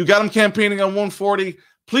you got him campaigning at 140.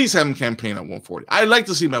 Please have him campaign at 140. I'd like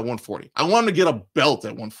to see him at 140. I want him to get a belt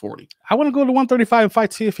at 140. I want to go to 135 and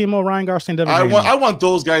fight Teofimo, Ryan Garcia, and I want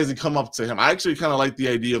those guys to come up to him. I actually kind of like the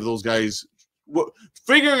idea of those guys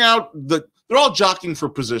figuring out that they're all jockeying for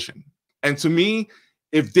position. And to me,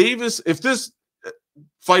 if this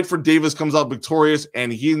fight for Davis comes out victorious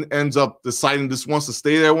and he ends up deciding this wants to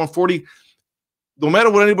stay there at 140, no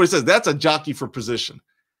matter what anybody says, that's a jockey for position.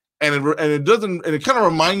 And it kind of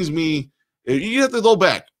reminds me, you have to go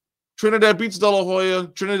back. Trinidad beats De La Hoya.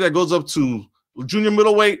 Trinidad goes up to junior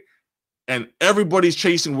middleweight, and everybody's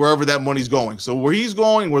chasing wherever that money's going. So where he's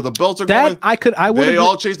going, where the belts are going, they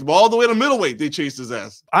all chased him all the way to middleweight. They chased his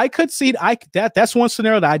ass. I could see that's one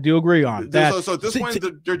scenario that I do agree on. So at this point,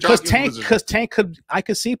 they're jockeying because Tank I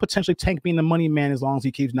could see potentially Tank being the money man as long as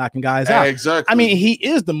he keeps knocking guys out. Exactly. I mean, he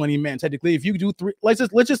is the money man technically. If you do let's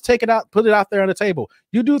just take it out, put it out there on the table.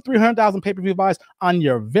 You do 300,000 pay-per-view buys on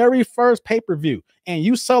your very first pay-per-view, and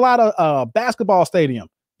you sell out a basketball stadium.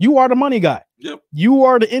 You are the money guy. Yep. You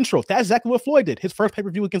are the intro. That's exactly what Floyd did. His first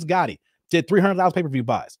pay-per-view against Gotti did 300,000 pay-per-view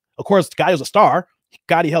buys. Of course, Gotti was a star.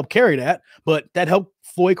 Gotti helped carry that, but that helped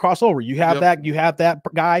Floyd cross over. You have that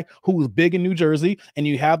guy who was big in New Jersey, and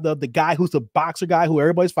you have the guy who's the boxer guy who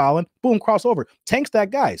everybody's following. Boom, crossover. Tank's that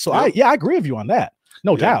guy. So I agree with you on that.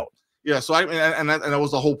 No doubt. Yeah, so that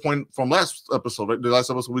was the whole point from last episode, right? The last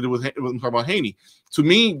episode we did with talking about Haney. To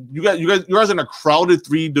me, you guys in a crowded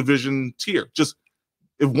 3-division tier. Just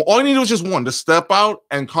if all you need is just one to step out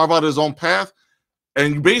and carve out his own path,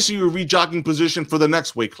 and basically you're rejockeying position for the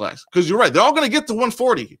next weight class. Because you're right, they're all going to get to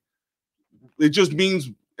 140. It just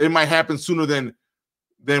means it might happen sooner than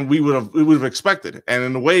we would have expected. And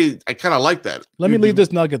in a way, I kind of like that. Let me leave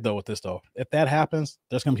this nugget though with this though. If that happens,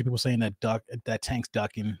 there's going to be people saying that Tank's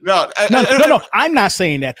ducking. No, I'm not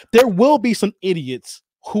saying that. There will be some idiots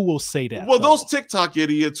who will say that. Well, those TikTok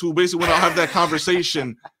idiots who basically when I have that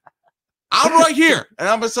conversation. I'm right here, and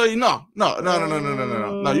I'm gonna tell you, no.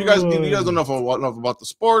 You guys don't know enough about the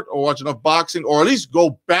sport, or watch enough boxing, or at least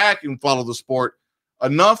go back and follow the sport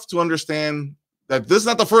enough to understand that this is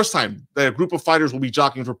not the first time that a group of fighters will be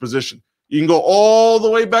jockeying for position. You can go all the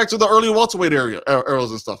way back to the early welterweight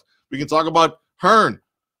eras and stuff. We can talk about Hearn,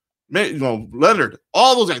 Leonard,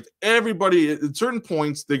 all those guys. Everybody at certain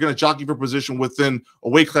points, they're going to jockey for position within a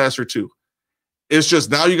weight class or two. It's just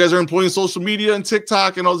now you guys are employing social media and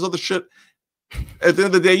TikTok and all this other shit. At the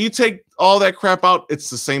end of the day, you take all that crap out, it's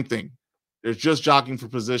the same thing. They're just jockeying for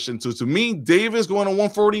position. So to me, Davis going to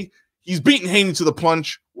 140, he's beating Haney to the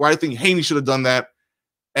punch, where I think Haney should have done that.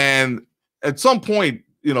 And at some point,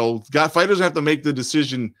 fighters have to make the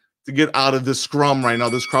decision to get out of this scrum right now,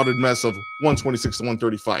 this crowded mess of 126 to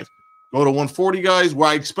 135. Go to 140, guys, where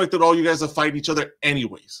I expected all you guys to fight each other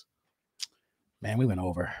anyways. Man, we went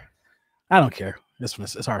over. I don't care.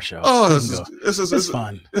 It's our show. Oh, this is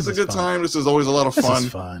fun. It's a good time. This is always a lot of fun. This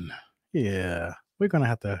is fun. Yeah, we're gonna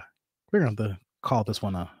have to call this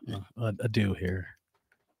one a do here.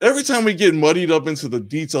 Every time we get muddied up into the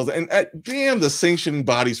details, and damn the sanctioning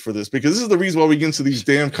bodies for this, because this is the reason why we get into these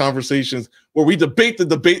damn conversations where we debate the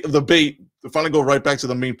debate of the debate to finally go right back to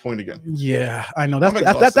the main point again. Yeah, I know.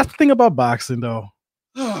 That's the thing about boxing, though.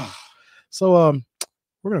 So,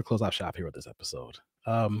 we're gonna close out shop here with this episode.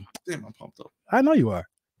 Damn, I'm pumped up. I know you are.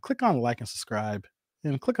 Click on like and subscribe,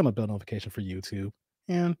 and click on the bell notification for YouTube,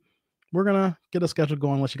 and we're gonna get a schedule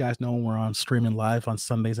going. Let you guys know when we're on streaming live on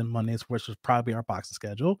Sundays and Mondays, which is probably our boxing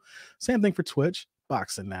schedule. Same thing for Twitch,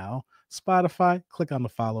 Boxing Now, Spotify. Click on the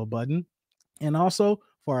follow button, and also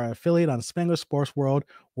for our affiliate on Spengler Sports World,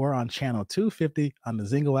 we're on channel 250 on the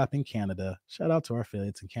Zingo app in Canada. Shout out to our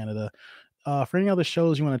affiliates in Canada. For any other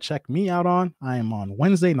shows you want to check me out on, I am on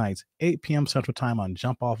Wednesday nights, 8 p.m. Central Time on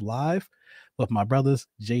Jump Off Live with my brothers,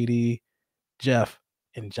 JD, Jeff,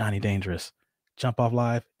 and Johnny Dangerous. Jump Off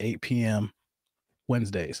Live, 8 p.m.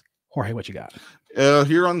 Wednesdays. Jorge, what you got?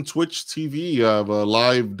 Here on Twitch TV, I have a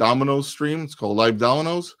live Dominoes stream. It's called Live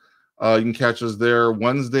Dominoes. You can catch us there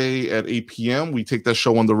Wednesday at 8 p.m. We take that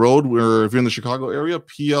show on the road. If you're in the Chicago area,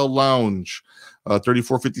 PL Lounge,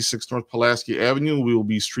 3456 North Pulaski Avenue. We will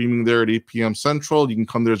be streaming there at 8 p.m. Central. You can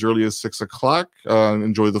come there as early as 6 o'clock.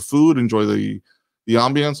 Enjoy the food, enjoy the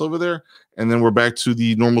ambiance over there. And then we're back to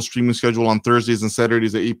the normal streaming schedule on Thursdays and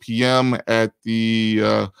Saturdays at 8 p.m. at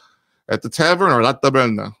the tavern or La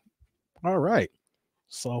Taberna. All right.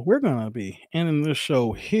 So we're going to be ending this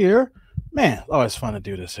show here. Man, always fun to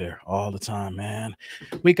do this here all the time, man.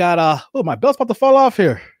 We got my belt's about to fall off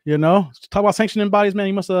here. Talk about sanctioning bodies, man.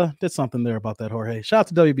 You must have did something there about that, Jorge. Shout out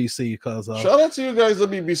to WBC because shout out to you guys,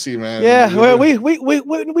 WBC, man. Yeah, well,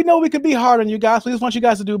 we know we could be hard on you guys. We just want you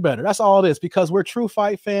guys to do better. That's all it is, because we're true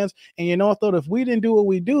fight fans. And you know what, though, if we didn't do what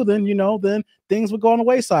we do, then then things would go on the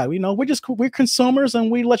wayside. We're consumers, and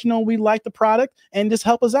we let you know we like the product and just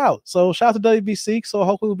help us out. So shout out to WBC. So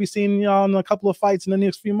hopefully we'll be seeing y'all in a couple of fights in the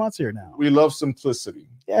next few months here now. We love simplicity.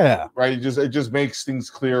 Yeah. Right. It just makes things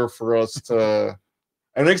clear for us to.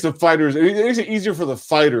 It makes the fighters. It makes it easier for the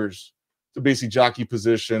fighters to basically jockey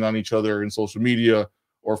position on each other in social media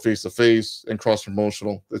or face to face and cross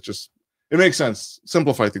promotional. It makes sense.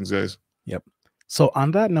 Simplify things, guys. Yep. So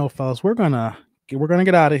on that note, fellas, we're gonna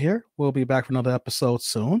get out of here. We'll be back for another episode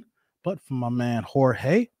soon. But for my man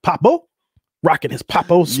Jorge Papo, rocking his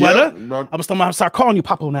Papo sweater. Yep. I'm gonna start calling you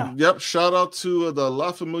Papo now. Yep. Shout out to the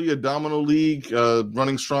La Familia Domino League,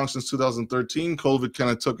 running strong since 2013. COVID kind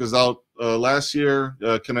of took us out last year.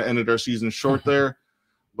 Kind of ended our season short there.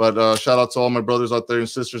 But shout out to all my brothers out there and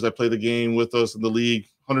sisters that play the game with us in the league,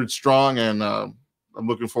 100 strong, and I'm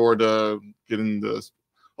looking forward to getting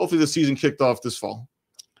hopefully the season kicked off this fall.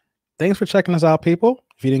 Thanks for checking us out, people.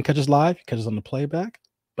 If you didn't catch us live, catch us on the playback.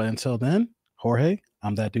 But until then, Jorge,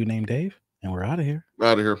 I'm that dude named Dave. And we're out of here.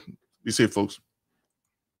 Out of here. Be safe, folks.